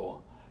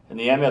 So, and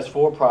the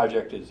MS4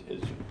 project is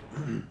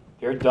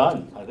they're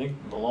done. I think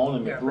Malone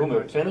and McBroom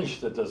have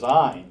finished the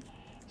design.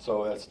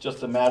 So it's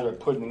just a matter of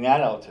putting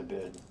that out to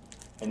bid.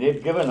 And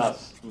they've given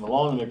us,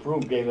 Malone and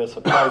McBroom gave us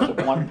a price of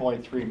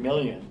 1.3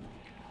 million.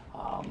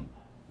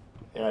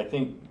 And I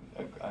think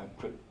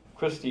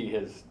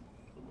Christie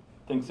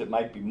thinks it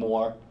might be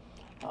more.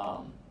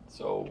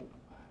 So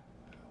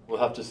we'll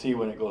have to see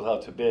when it goes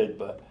out to bid,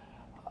 but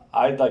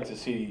I'd like to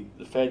see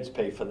the feds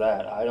pay for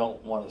that. I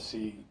don't want to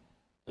see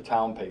the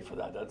town pay for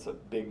that. That's a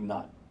big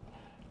nut.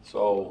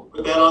 So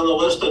Put that on the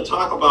list to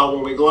talk about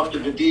when we go up to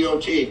the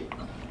DOT.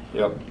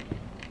 Yep.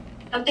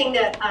 Something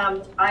that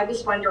I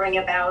was wondering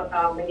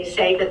about when you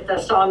say that the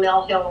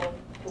Sawmill Hill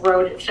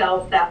Road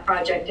itself, that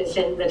project is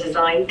in the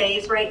design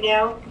phase right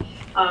now.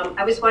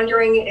 I was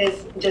wondering,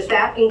 does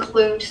that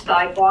include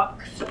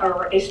sidewalks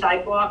or a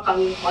sidewalk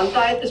on one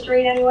side of the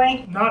street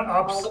anyway? Not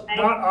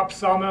up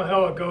Sawmill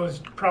Hill. It goes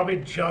probably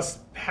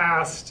just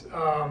past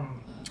the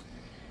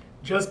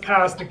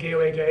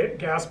Gateway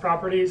Gas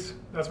properties.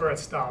 That's where it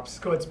stops.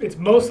 So it's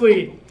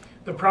mostly,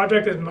 the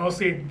project is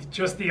mostly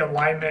just the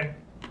alignment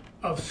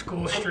of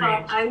School Street.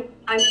 I'm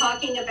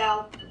talking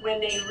about when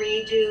they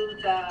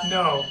redo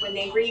when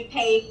they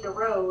repave the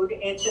road,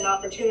 it's an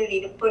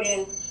opportunity to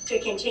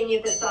continue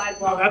the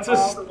sidewalk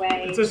all the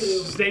way to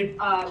state,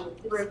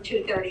 Route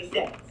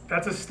 236.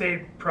 That's a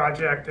state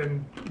project,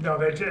 and no,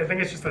 I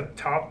think it's just a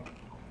top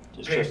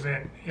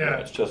pavement.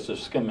 It's just a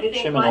shim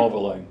and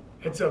overlay.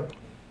 It's a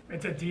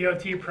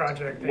DOT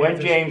project.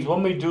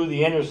 When we do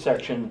the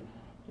intersection,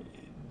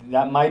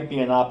 that might be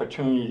an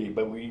opportunity,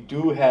 but we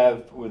do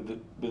have with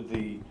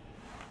the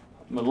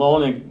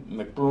Malone and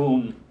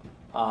McBroom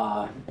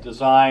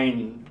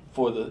design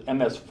for the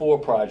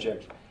MS4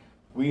 project,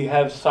 we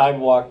have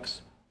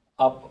sidewalks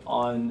up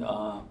on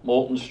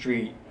Moulton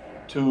Street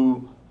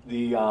to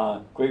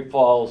the Great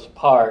Falls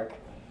Park,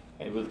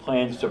 and with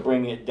plans to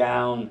bring it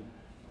down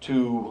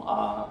to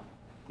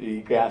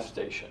the gas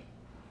station.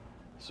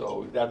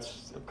 So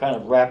that's kind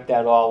of wrapped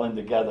that all in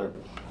together.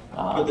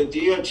 But the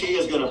DOT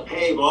is going to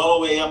pave all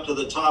the way up to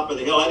the top of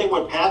the hill. I think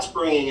what Pat's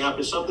bringing up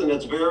is something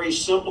that's very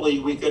simply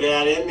we could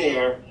add in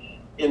there.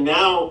 And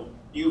now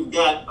you've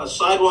got a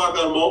sidewalk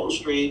on Moulton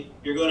Street.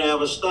 You're going to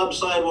have a stub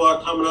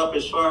sidewalk coming up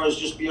as far as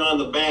just beyond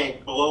the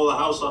bank, below the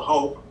House of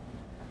Hope.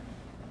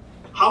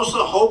 House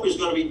of Hope is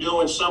going to be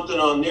doing something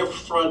on their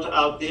front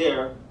out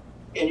there.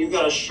 And you've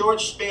got a short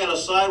span of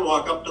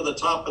sidewalk up to the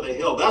top of the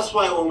hill. That's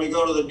why when we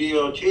go to the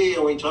DOT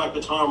and we talk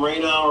to Tom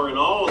Raynauer and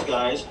all those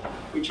guys,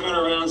 we turn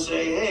around and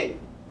say, hey,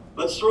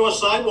 let's throw a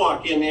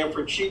sidewalk in there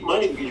for cheap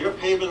money because you're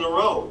paving the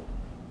road.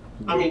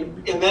 I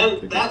mean, and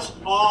then that's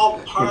all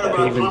part of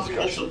our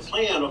comprehensive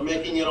plan of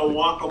making it a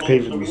walkable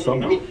community.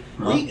 I mean,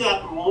 we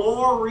got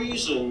more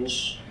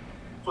reasons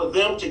for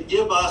them to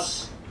give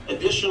us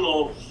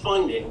additional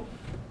funding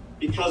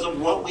because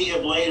of what we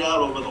have laid out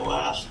over the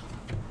last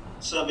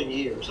 7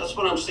 years. That's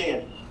what I'm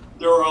saying.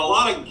 There are a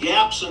lot of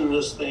gaps in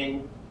this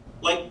thing,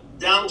 like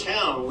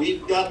downtown.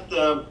 We've got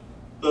the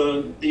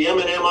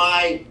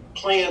M&MI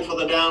plan for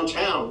the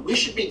downtown. We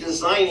should be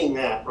designing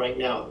that right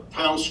now,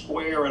 town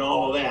square and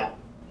all of that.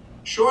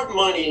 Short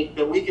money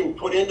that we can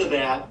put into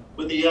that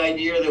with the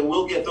idea that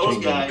we'll get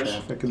those guys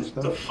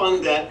to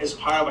fund that as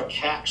part of a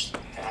tax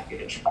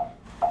package.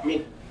 I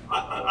mean,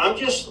 I'm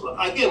just,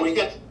 again, we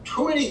got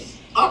too many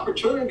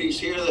opportunities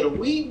here that if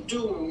we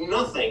do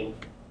nothing,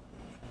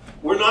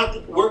 we're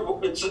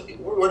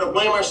to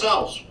blame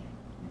ourselves.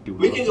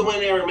 We can go in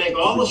there and make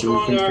all the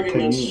strong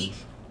arguments,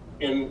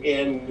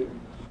 and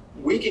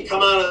we can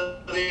come out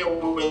of there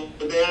with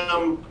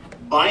them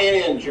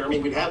buying in, Jeremy.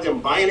 We'd have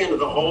them buying into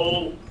the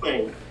whole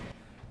thing.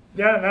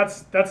 Yeah, and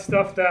that's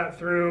stuff that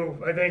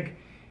through, I think,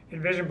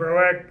 Envision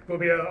Berwick will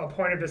be a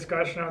point of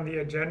discussion on the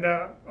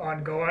agenda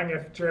ongoing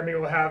if Jeremy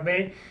will have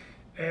me.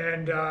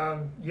 And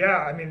yeah,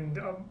 I mean,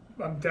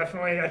 I'm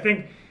definitely, I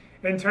think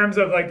in terms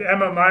of like the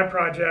MMI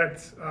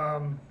project,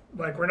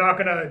 like we're not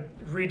gonna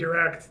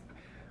redirect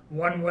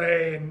one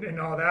way and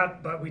all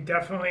that, but we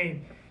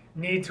definitely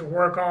need to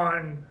work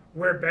on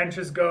where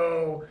benches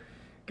go,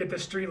 get the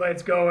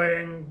streetlights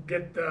going,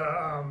 get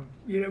the,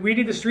 we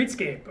need the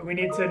streetscape. We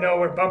need to know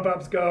where bump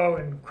ups go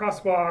and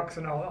crosswalks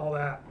and all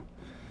that.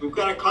 We've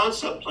got a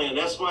concept plan.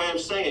 That's why I'm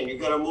saying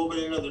you've got to move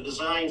it into the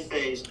design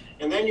phase,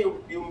 and then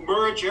you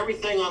merge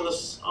everything on the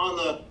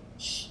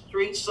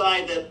street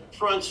side that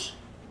fronts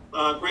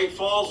Great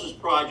Falls'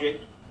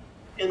 project,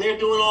 and they're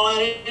doing all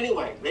that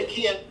anyway. They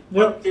can't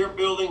put their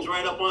buildings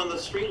right up on the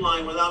street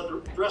line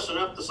without dressing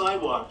up the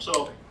sidewalk.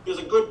 So there's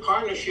a good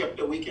partnership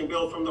that we can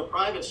build from the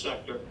private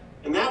sector.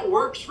 And that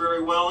works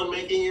very well in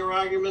making your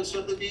arguments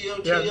at the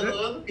DOT Yeah, and the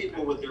other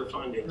people with their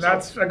funding.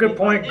 That's a good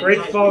point.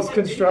 Great Falls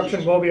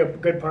Construction will be a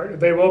good partner.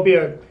 They will be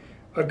a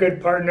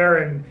good partner,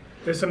 and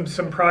there's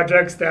some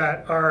projects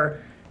that are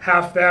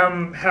half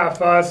them,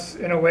 half us,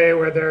 in a way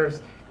where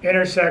there's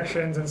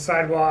intersections and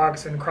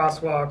sidewalks and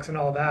crosswalks and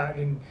all that.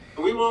 And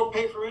We won't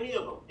pay for any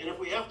of them. And if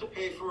we have to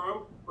pay for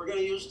them, we're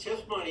gonna use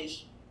TIF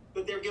monies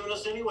that they're giving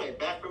us anyway,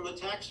 back from the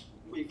tax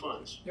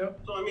refunds. Yep.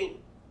 So I mean,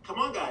 come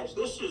on, guys,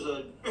 this is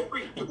a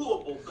very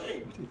doable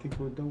thing. What do you think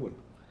we're doing?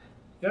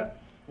 yeah,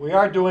 We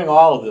are doing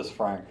all of this,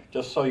 Frank,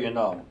 just so you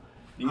know.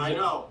 I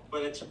know,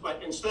 but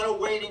instead of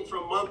waiting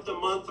from month to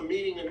month, a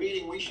meeting to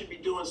meeting, we should be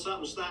doing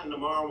something starting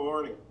tomorrow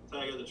morning, to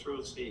tell you the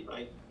truth, Steve.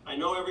 I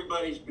know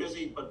everybody's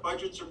busy, but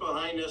budgets are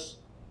behind us.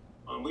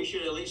 We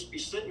should at least be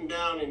sitting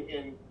down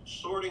and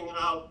sorting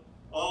out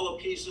all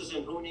the pieces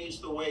and who needs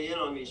to weigh in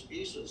on these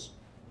pieces.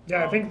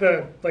 yeah. I think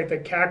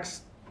the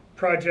CAX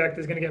project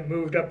is going to get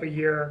moved up a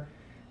year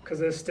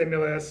because of the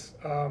stimulus.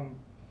 I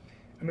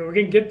mean,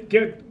 we can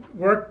get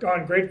work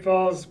on Great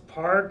Falls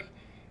Park,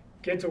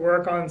 get to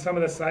work on some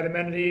of the side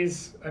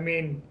amenities. I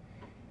mean,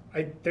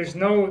 there's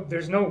no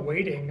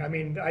waiting. I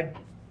mean,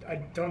 I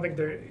don't think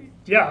there.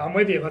 Yeah, I'm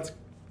with you.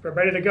 We're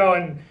ready to go,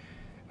 and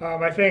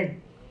I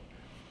think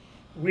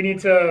I need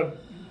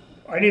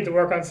to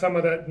work on some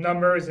of the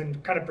numbers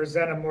and kind of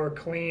present a more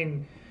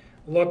clean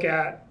look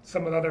at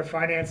some of the other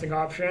financing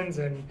options.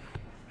 And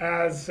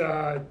as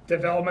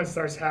development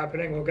starts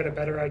happening, we'll get a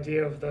better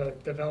idea of the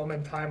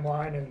development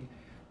timeline and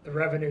the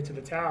revenue to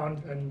the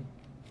town. And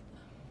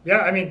yeah,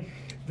 I mean,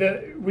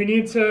 we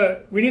need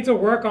to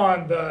work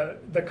on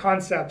the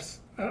concepts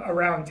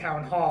around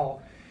town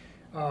hall.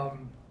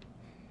 And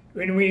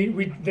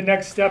the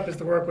next step is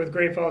to work with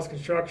Great Falls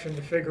Construction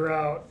to figure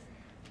out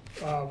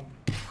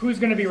who's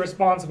going to be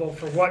responsible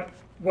for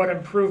what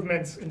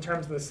improvements in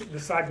terms of the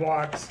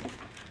sidewalks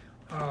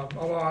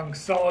along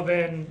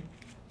Sullivan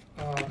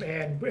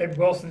and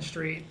Wilson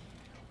Street.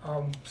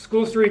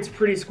 School Street's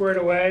pretty squared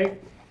away.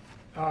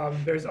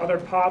 There's other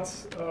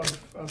pots of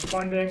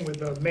funding with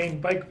the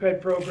main bike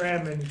ped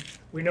program, and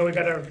we know we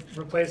got to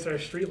replace our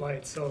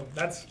streetlights. So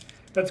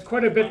that's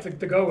quite a bit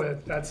to go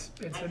with. It's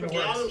in the Patrick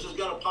works. Adams has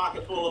got a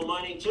pocket full of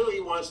money too, he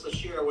wants to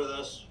share with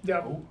us.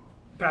 Yep,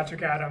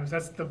 Patrick Adams.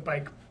 That's the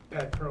bike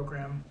ped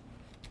program.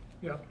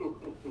 Yep.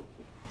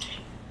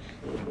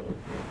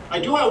 I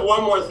do have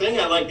one more thing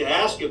I'd like to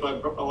ask if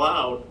I'm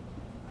allowed.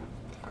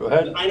 Go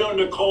ahead. I know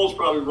Nicole's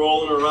probably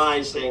rolling her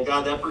eyes saying,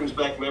 God, that brings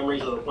back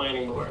memories of the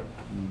planning board.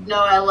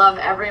 No, I love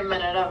every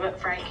minute of it,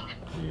 Frank.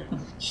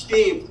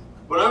 Steve,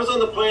 when I was on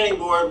the planning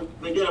board,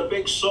 they did a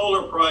big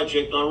solar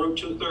project on Route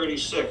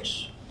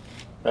 236.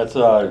 That's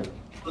The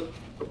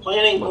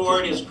planning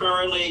board is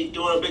currently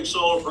doing a big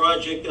solar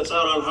project that's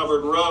out on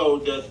Hubbard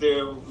Road that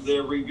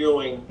they're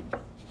reviewing.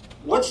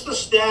 What's the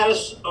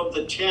status of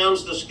the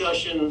town's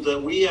discussion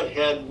that we have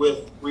had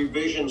with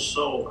Revision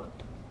Solar?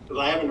 Because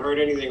I haven't heard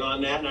anything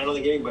on that, and I don't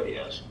think anybody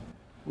has.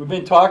 We've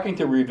been talking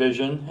to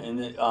Revision,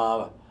 and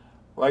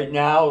right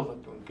now, to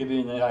give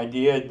you an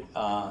idea,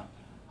 I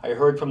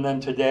heard from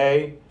them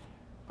today,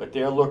 but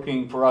they're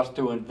looking for us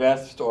to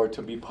invest or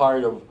to be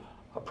part of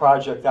a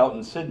project out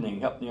in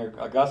Sydney, up near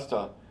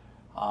Augusta.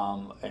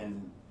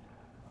 And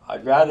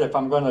I'd rather, if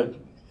I'm going to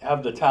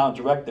have the town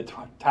direct the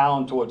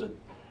town towards a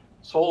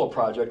solar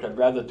project, I'd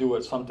rather do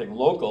it something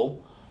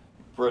local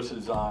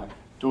versus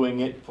doing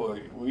it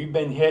we've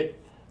been hit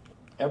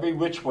every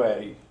which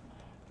way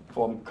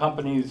from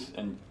companies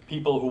and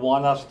people who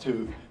want us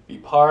to be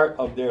part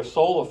of their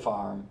solar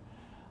farm,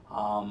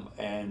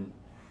 and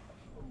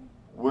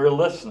we're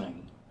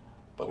listening,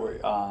 but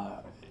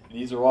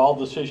these are all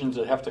decisions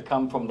that have to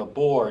come from the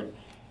board.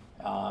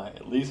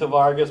 Lisa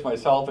Vargas,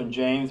 myself, and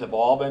James have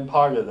all been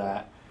part of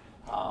that,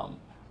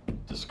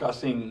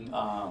 discussing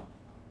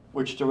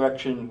which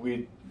direction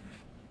we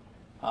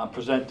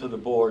present to the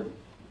board.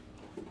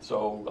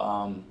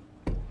 So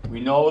we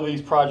know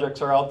these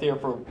projects are out there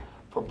for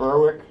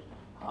Berwick,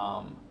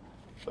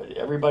 but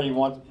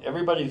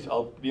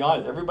I'll be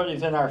honest,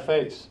 everybody's in our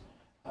face.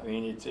 I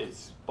mean,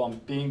 it's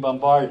being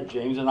bombarded.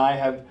 James and I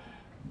have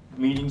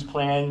meetings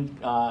planned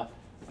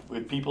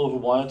with people who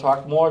want to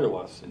talk more to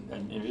us,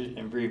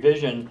 and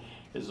Revision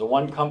is the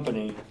one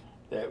company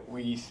that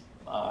we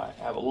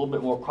have a little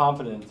bit more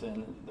confidence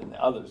in than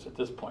the others at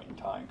this point in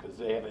time, because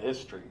they have a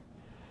history.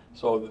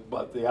 So,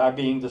 but they are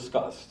being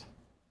discussed.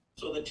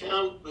 So the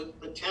town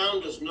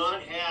does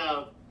not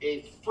have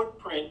a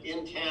footprint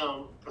in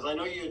town, because I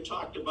know you had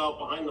talked about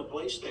behind the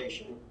police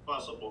station,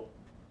 possible.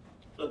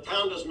 The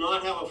town does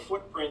not have a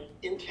footprint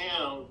in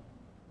town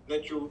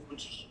that you would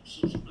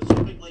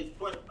specifically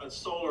put a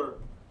solar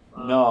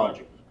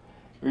project.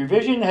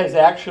 Revision has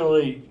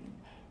actually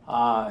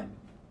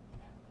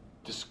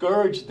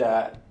discouraged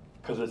that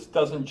because it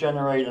doesn't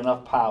generate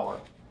enough power.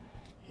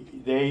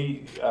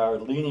 They are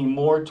leaning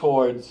more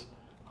towards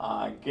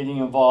getting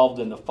involved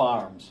in the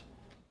farms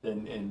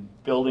than in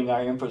building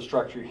our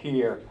infrastructure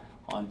here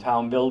on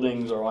town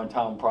buildings or on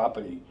town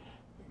property.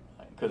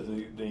 Because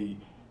the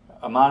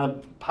amount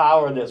of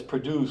power that's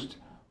produced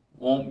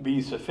won't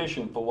be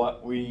sufficient for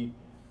what we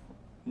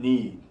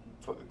need,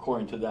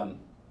 according to them.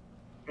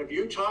 Have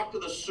you talked to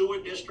the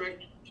sewer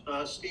district,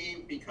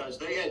 Steve? Because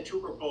they had two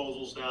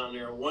proposals down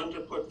there. One to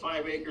put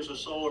 5 acres of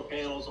solar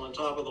panels on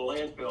top of the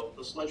landfill,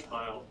 the sludge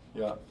pile.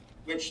 Yeah.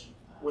 Which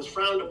was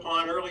frowned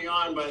upon early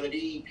on by the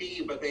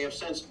DEP, but they have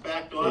since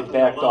backed off. They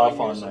backed off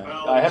on that.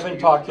 I haven't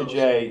talked to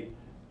Jay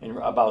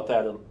about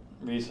that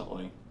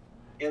recently.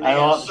 I'm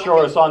not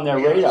sure it's on their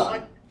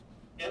radar.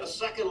 They had a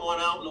second one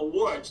out in the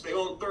woods. They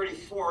own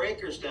 34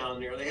 acres down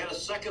there. They had a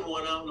second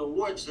one out in the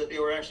woods that they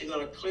were actually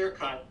going to clear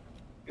cut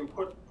and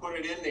put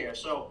it in there.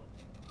 So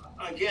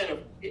again,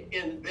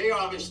 and they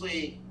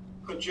obviously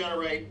could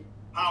generate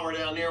power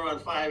down there on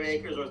 5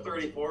 acres or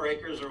 34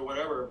 acres or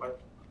whatever,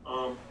 but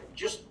I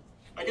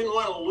didn't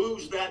want to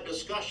lose that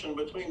discussion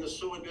between the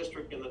sewer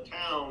district and the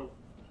town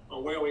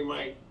on where we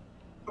might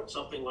put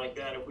something like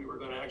that if we were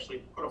going to actually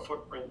put a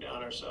footprint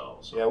down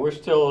ourselves. Yeah, we're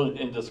still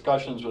in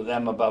discussions with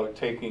them about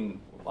taking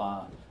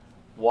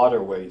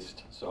water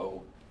waste.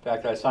 So, in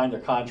fact, I signed a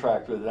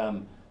contract with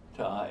them,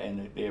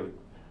 and there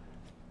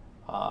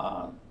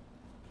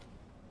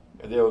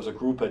was a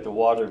group at the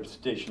water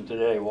station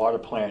today, water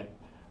plant,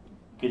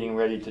 getting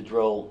ready to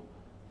drill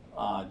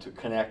to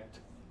connect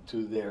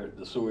to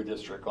the sewer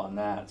district on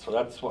that. So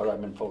that's what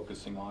I've been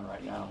focusing on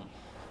right now.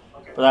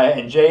 Okay.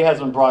 And Jay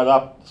hasn't brought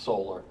up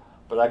solar,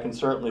 but I can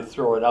certainly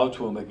throw it out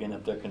to him again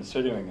if they're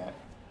considering it.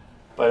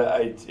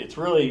 But it's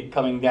really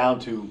coming down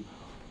to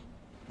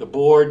the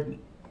board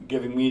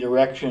giving me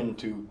direction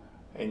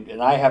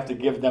and I have to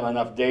give them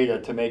enough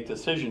data to make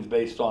decisions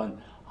based on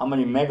how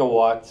many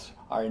megawatts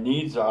our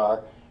needs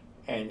are,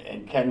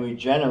 and can we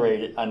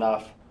generate it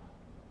enough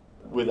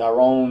with our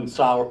own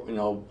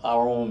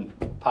our own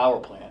power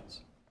plants.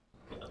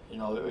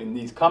 And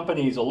these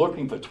companies are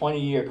looking for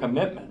 20-year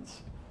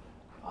commitments.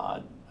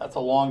 That's a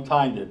long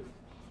time to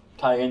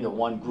tie into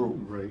one group.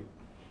 Right.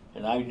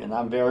 And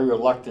I'm very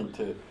reluctant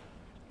to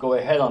go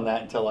ahead on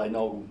that until I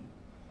know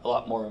a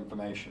lot more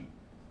information.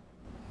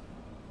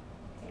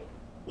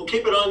 We'll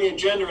keep it on the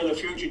agenda in the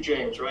future,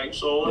 James, right?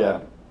 Solar?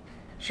 Yeah.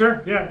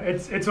 Sure, yeah,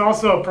 it's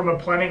also from a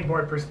planning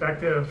board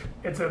perspective,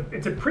 it's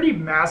a pretty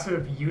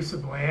massive use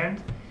of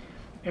land.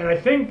 And I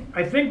think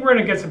we're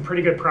gonna get some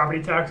pretty good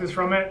property taxes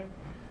from it.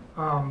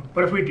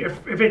 But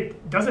if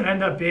it doesn't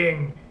end up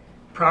being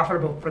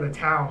profitable for the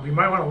town, we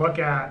might want to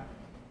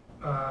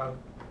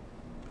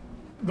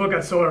look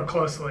at solar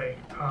closely,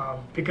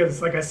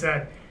 because like I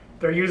said,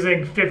 they're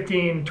using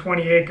 15,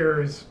 20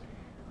 acres,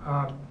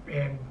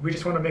 and we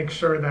just want to make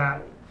sure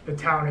that the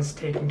town is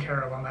taken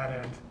care of on that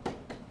end.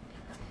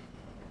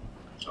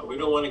 So we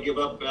don't want to give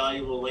up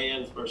valuable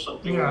land for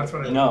something that's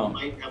what that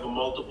might have a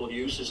multiple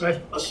uses.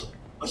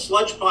 A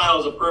sludge pile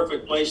is a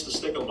perfect place to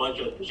stick a bunch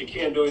of, because you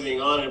can't do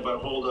anything on it but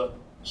hold a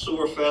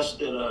sewer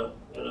fest in a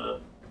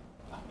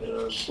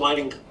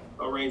sliding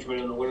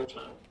arrangement in the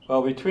wintertime.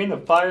 Well, between the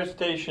fire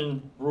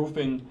station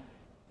roofing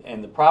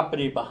and the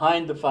property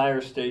behind the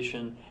fire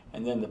station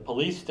and then the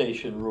police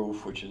station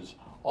roof, which is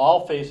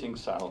all facing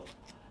south,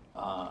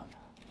 I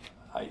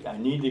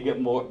need to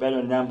get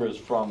better numbers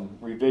from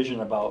Revision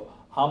about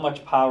how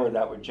much power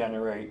that would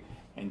generate,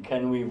 and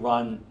can we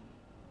run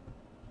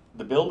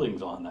the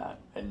buildings on that,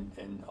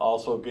 and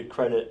also get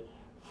credit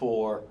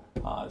for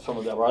some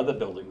of our other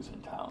buildings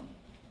in town.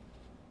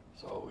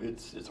 So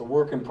it's a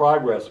work in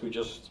progress. We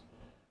just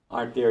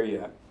aren't there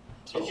yet.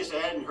 So. It's just I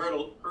hadn't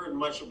heard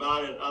much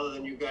about it other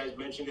than you guys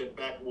mentioned it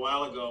back a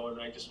while ago,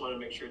 and I just want to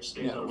make sure it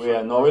stays on.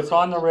 Yeah, no, it's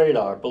on the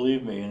radar,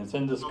 believe me, and it's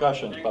in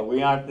discussions, but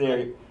we aren't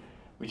there.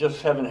 We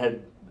just haven't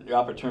had the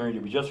opportunity.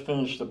 We just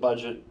finished the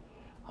budget,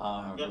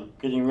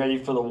 getting ready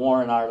for the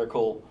warrant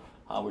article,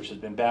 which has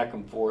been back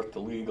and forth to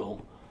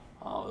legal.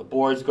 The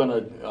board's going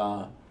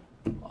to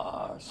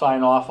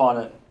sign off on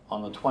it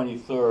on the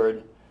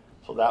 23rd,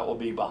 so that will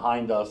be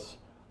behind us.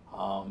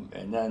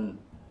 And then,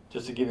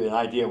 just to give you an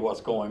idea of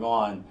what's going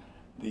on,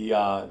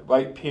 the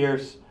Wright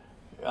Pierce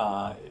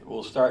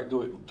will start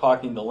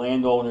talking to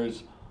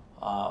landowners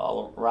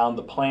around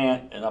the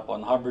plant and up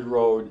on Hubbard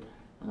Road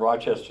and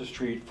Rochester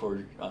Street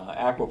for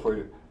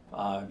aquifer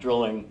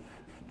drilling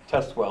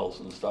test wells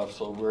and stuff.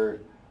 So we're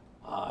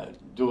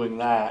doing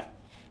that.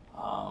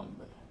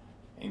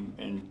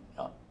 And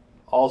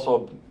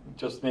also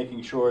just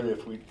making sure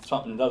that if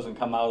something doesn't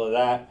come out of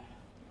that,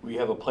 we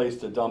have a place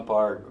to dump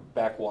our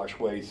backwash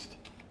waste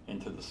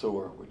into the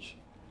sewer, which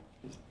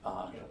is,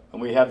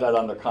 and we have that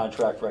under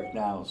contract right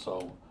now,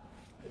 so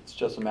it's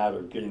just a matter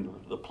of getting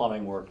the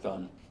plumbing work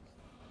done.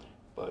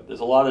 But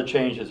there's a lot of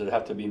changes that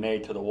have to be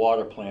made to the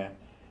water plant.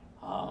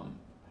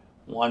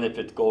 One, if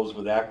it goes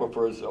with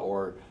aquifers,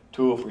 or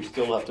two, if we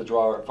still have to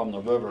draw it from the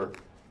river,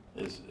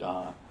 is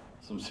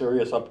some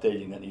serious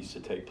updating that needs to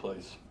take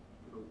place.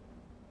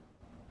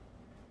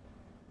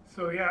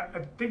 So yeah, I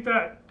think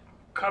that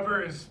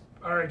covers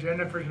our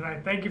agenda for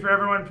tonight. Thank you for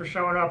everyone for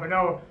showing up. I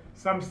know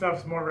some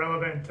stuff's more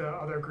relevant to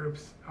other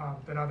groups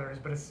than others,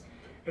 but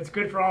it's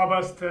good for all of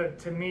us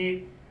to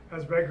meet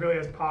as regularly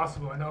as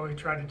possible. I know we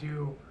try to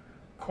do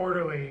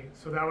quarterly,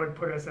 so that would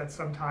put us at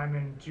some time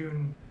in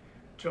June,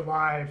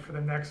 July for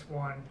the next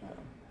one.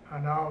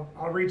 And I'll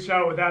reach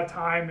out with that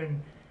time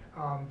and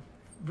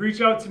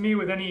reach out to me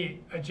with any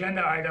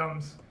agenda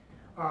items.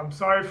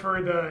 Sorry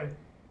for the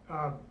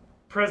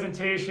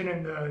presentation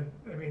and the,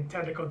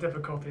 technical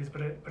difficulties,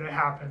 but it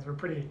happens. We're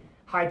pretty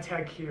high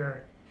tech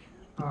here.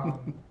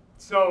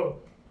 So,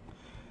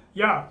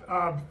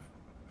 yeah,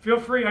 feel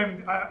free.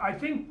 I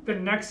think the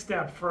next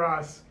step for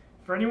us,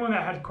 for anyone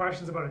that had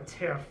questions about a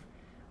TIF,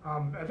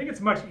 I think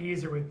it's much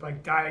easier with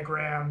like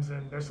diagrams,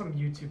 and there's some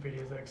YouTube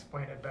videos that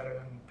explain it better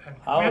than.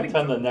 I'll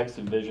attend the next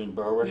Envision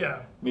Berwick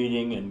Yeah.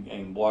 meeting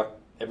and walk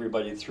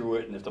everybody through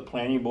it, and if the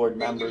planning board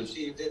Thank you, members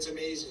Steve. That's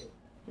amazing.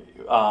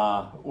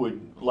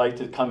 would like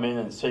to come in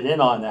and sit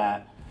in on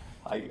that,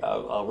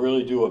 I'll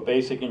really do a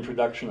basic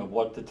introduction of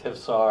what the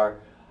TIFs are,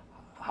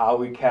 how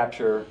we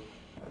capture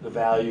the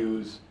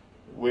values,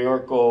 where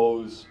it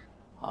goes,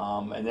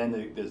 and then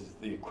there's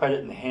the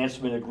credit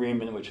enhancement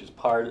agreement, which is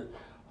part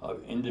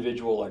of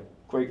individual, like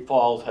Great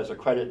Falls has a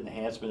credit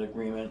enhancement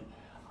agreement,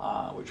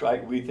 which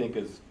we think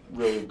is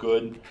really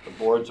good. The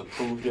board's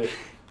approved it,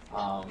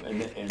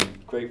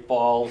 and Great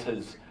Falls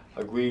has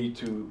agreed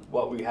to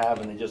what we have,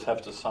 and they just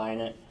have to sign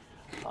it.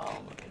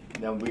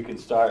 Then we can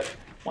start,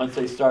 once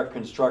they start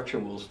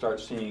construction, we'll start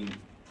seeing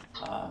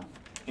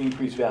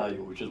increased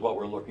value, which is what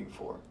we're looking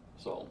for,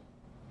 so.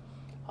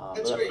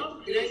 That's but-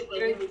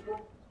 great.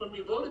 When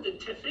we voted the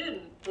TIF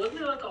in, wasn't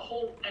there like a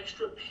whole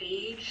extra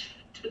page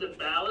to the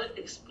ballot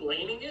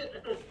explaining it?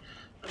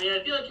 I mean,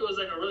 I feel like it was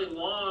like a really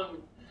long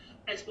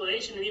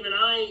explanation, and even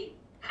I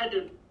had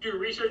to do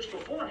research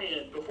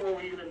beforehand before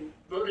we even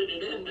voted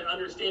it in to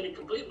understand it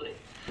completely.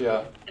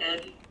 Yeah.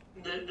 And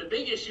the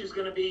big issue is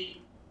going to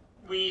be,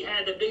 we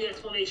had a big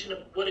explanation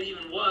of what it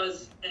even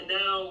was, and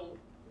now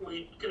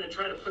we're going to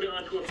try to put it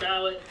onto a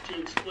ballot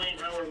to explain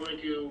how we're going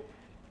to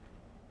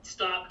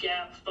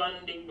stopgap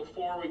funding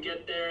before we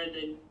get there, and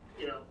then,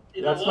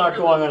 That's not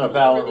going on a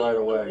ballot right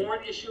away. The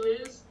warrant issue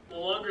is, the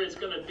longer it's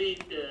going to be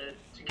to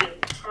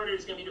get harder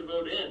it's going to be to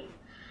vote in.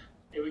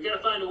 And we got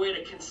to find a way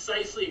to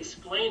concisely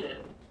explain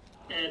it.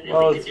 And if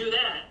we could do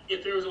that,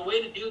 if there was a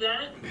way to do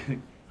that,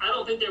 I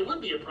don't think there would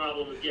be a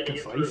problem with getting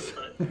it through.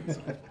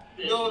 But,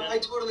 No,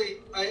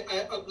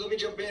 let me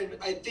jump in.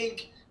 I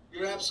think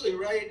you're absolutely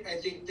right. I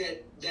think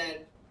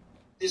that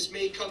this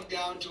may come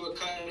down to a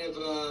kind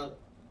of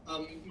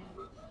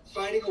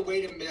finding a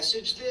way to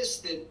message this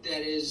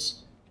that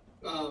is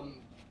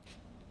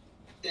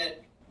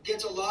that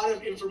gets a lot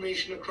of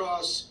information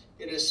across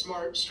in a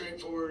smart,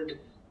 straightforward,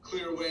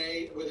 clear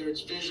way, whether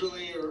it's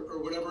visually or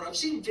whatever. I've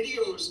seen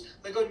videos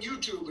like on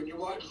YouTube, and you're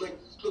like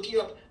looking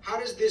up how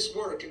does this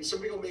work, and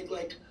somebody will make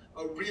like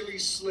a really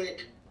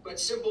slick but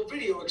simple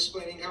video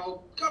explaining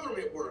how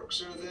government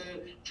works or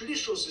the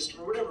judicial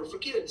system or whatever for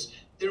kids.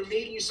 There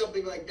may be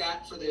something like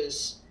that for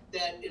this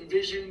that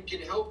Envision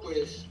can help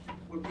with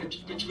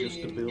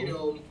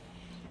between,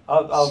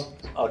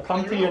 I'll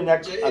come to your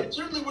next. It's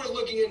certainly worth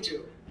looking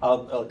into.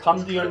 I'll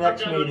come to your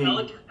next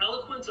meeting.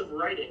 Eloquence of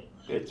writing.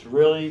 It's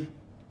really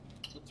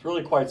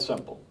quite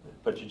simple,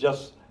 but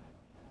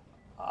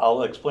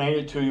I'll explain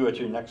it to you at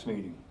your next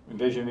meeting,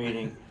 Envision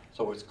meeting,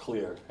 so it's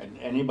clear, and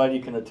anybody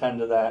can attend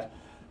to that.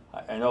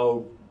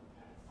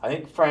 I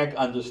think Frank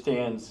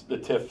understands the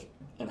TIF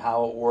and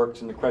how it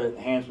works and the credit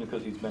enhancement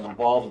because he's been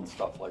involved in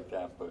stuff like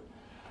that, but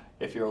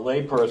if you're a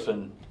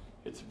layperson,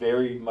 it's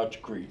very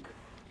much Greek,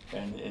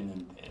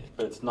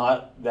 but it's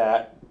not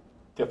that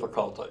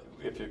difficult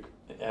if you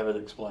have it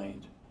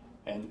explained.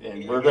 And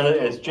we're gonna,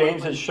 as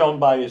James has shown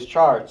by his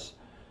charts,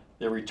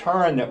 the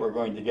return that we're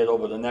going to get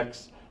over the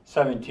next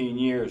 17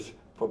 years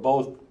for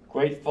both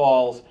Great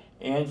Falls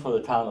and for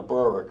the town of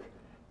Berwick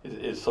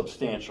is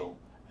substantial.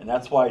 And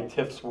that's why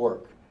TIFs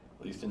work,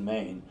 at least in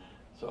Maine.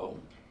 So,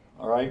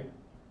 all right?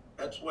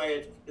 That's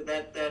why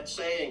that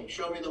saying,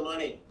 show me the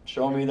money.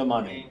 Show me the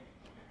money.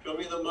 Show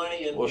me the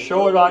money, and We'll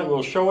show it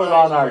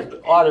on our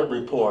audit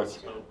reports,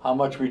 how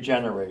much we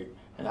generate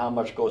and how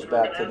much goes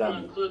back to We're gonna have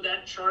them. to include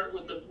that chart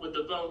with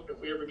the vote if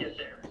we ever get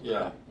there.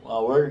 Yeah,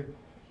 well,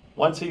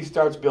 once he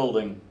starts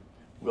building,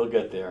 we'll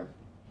get there.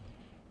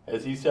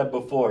 As he said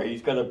before,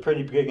 he's got a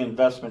pretty big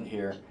investment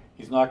here.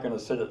 He's not gonna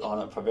sit on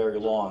it for very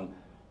long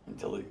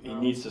until he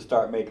needs to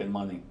start making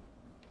money.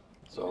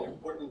 So. An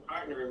important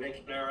partner in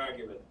making our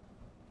argument.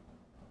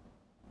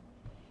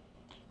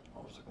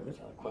 What was the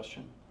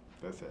question?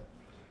 That's it.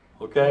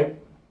 Okay,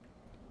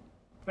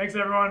 Thanks,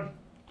 everyone.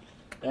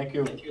 thank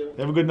you. Thank you.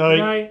 Have a good Good night.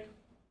 night.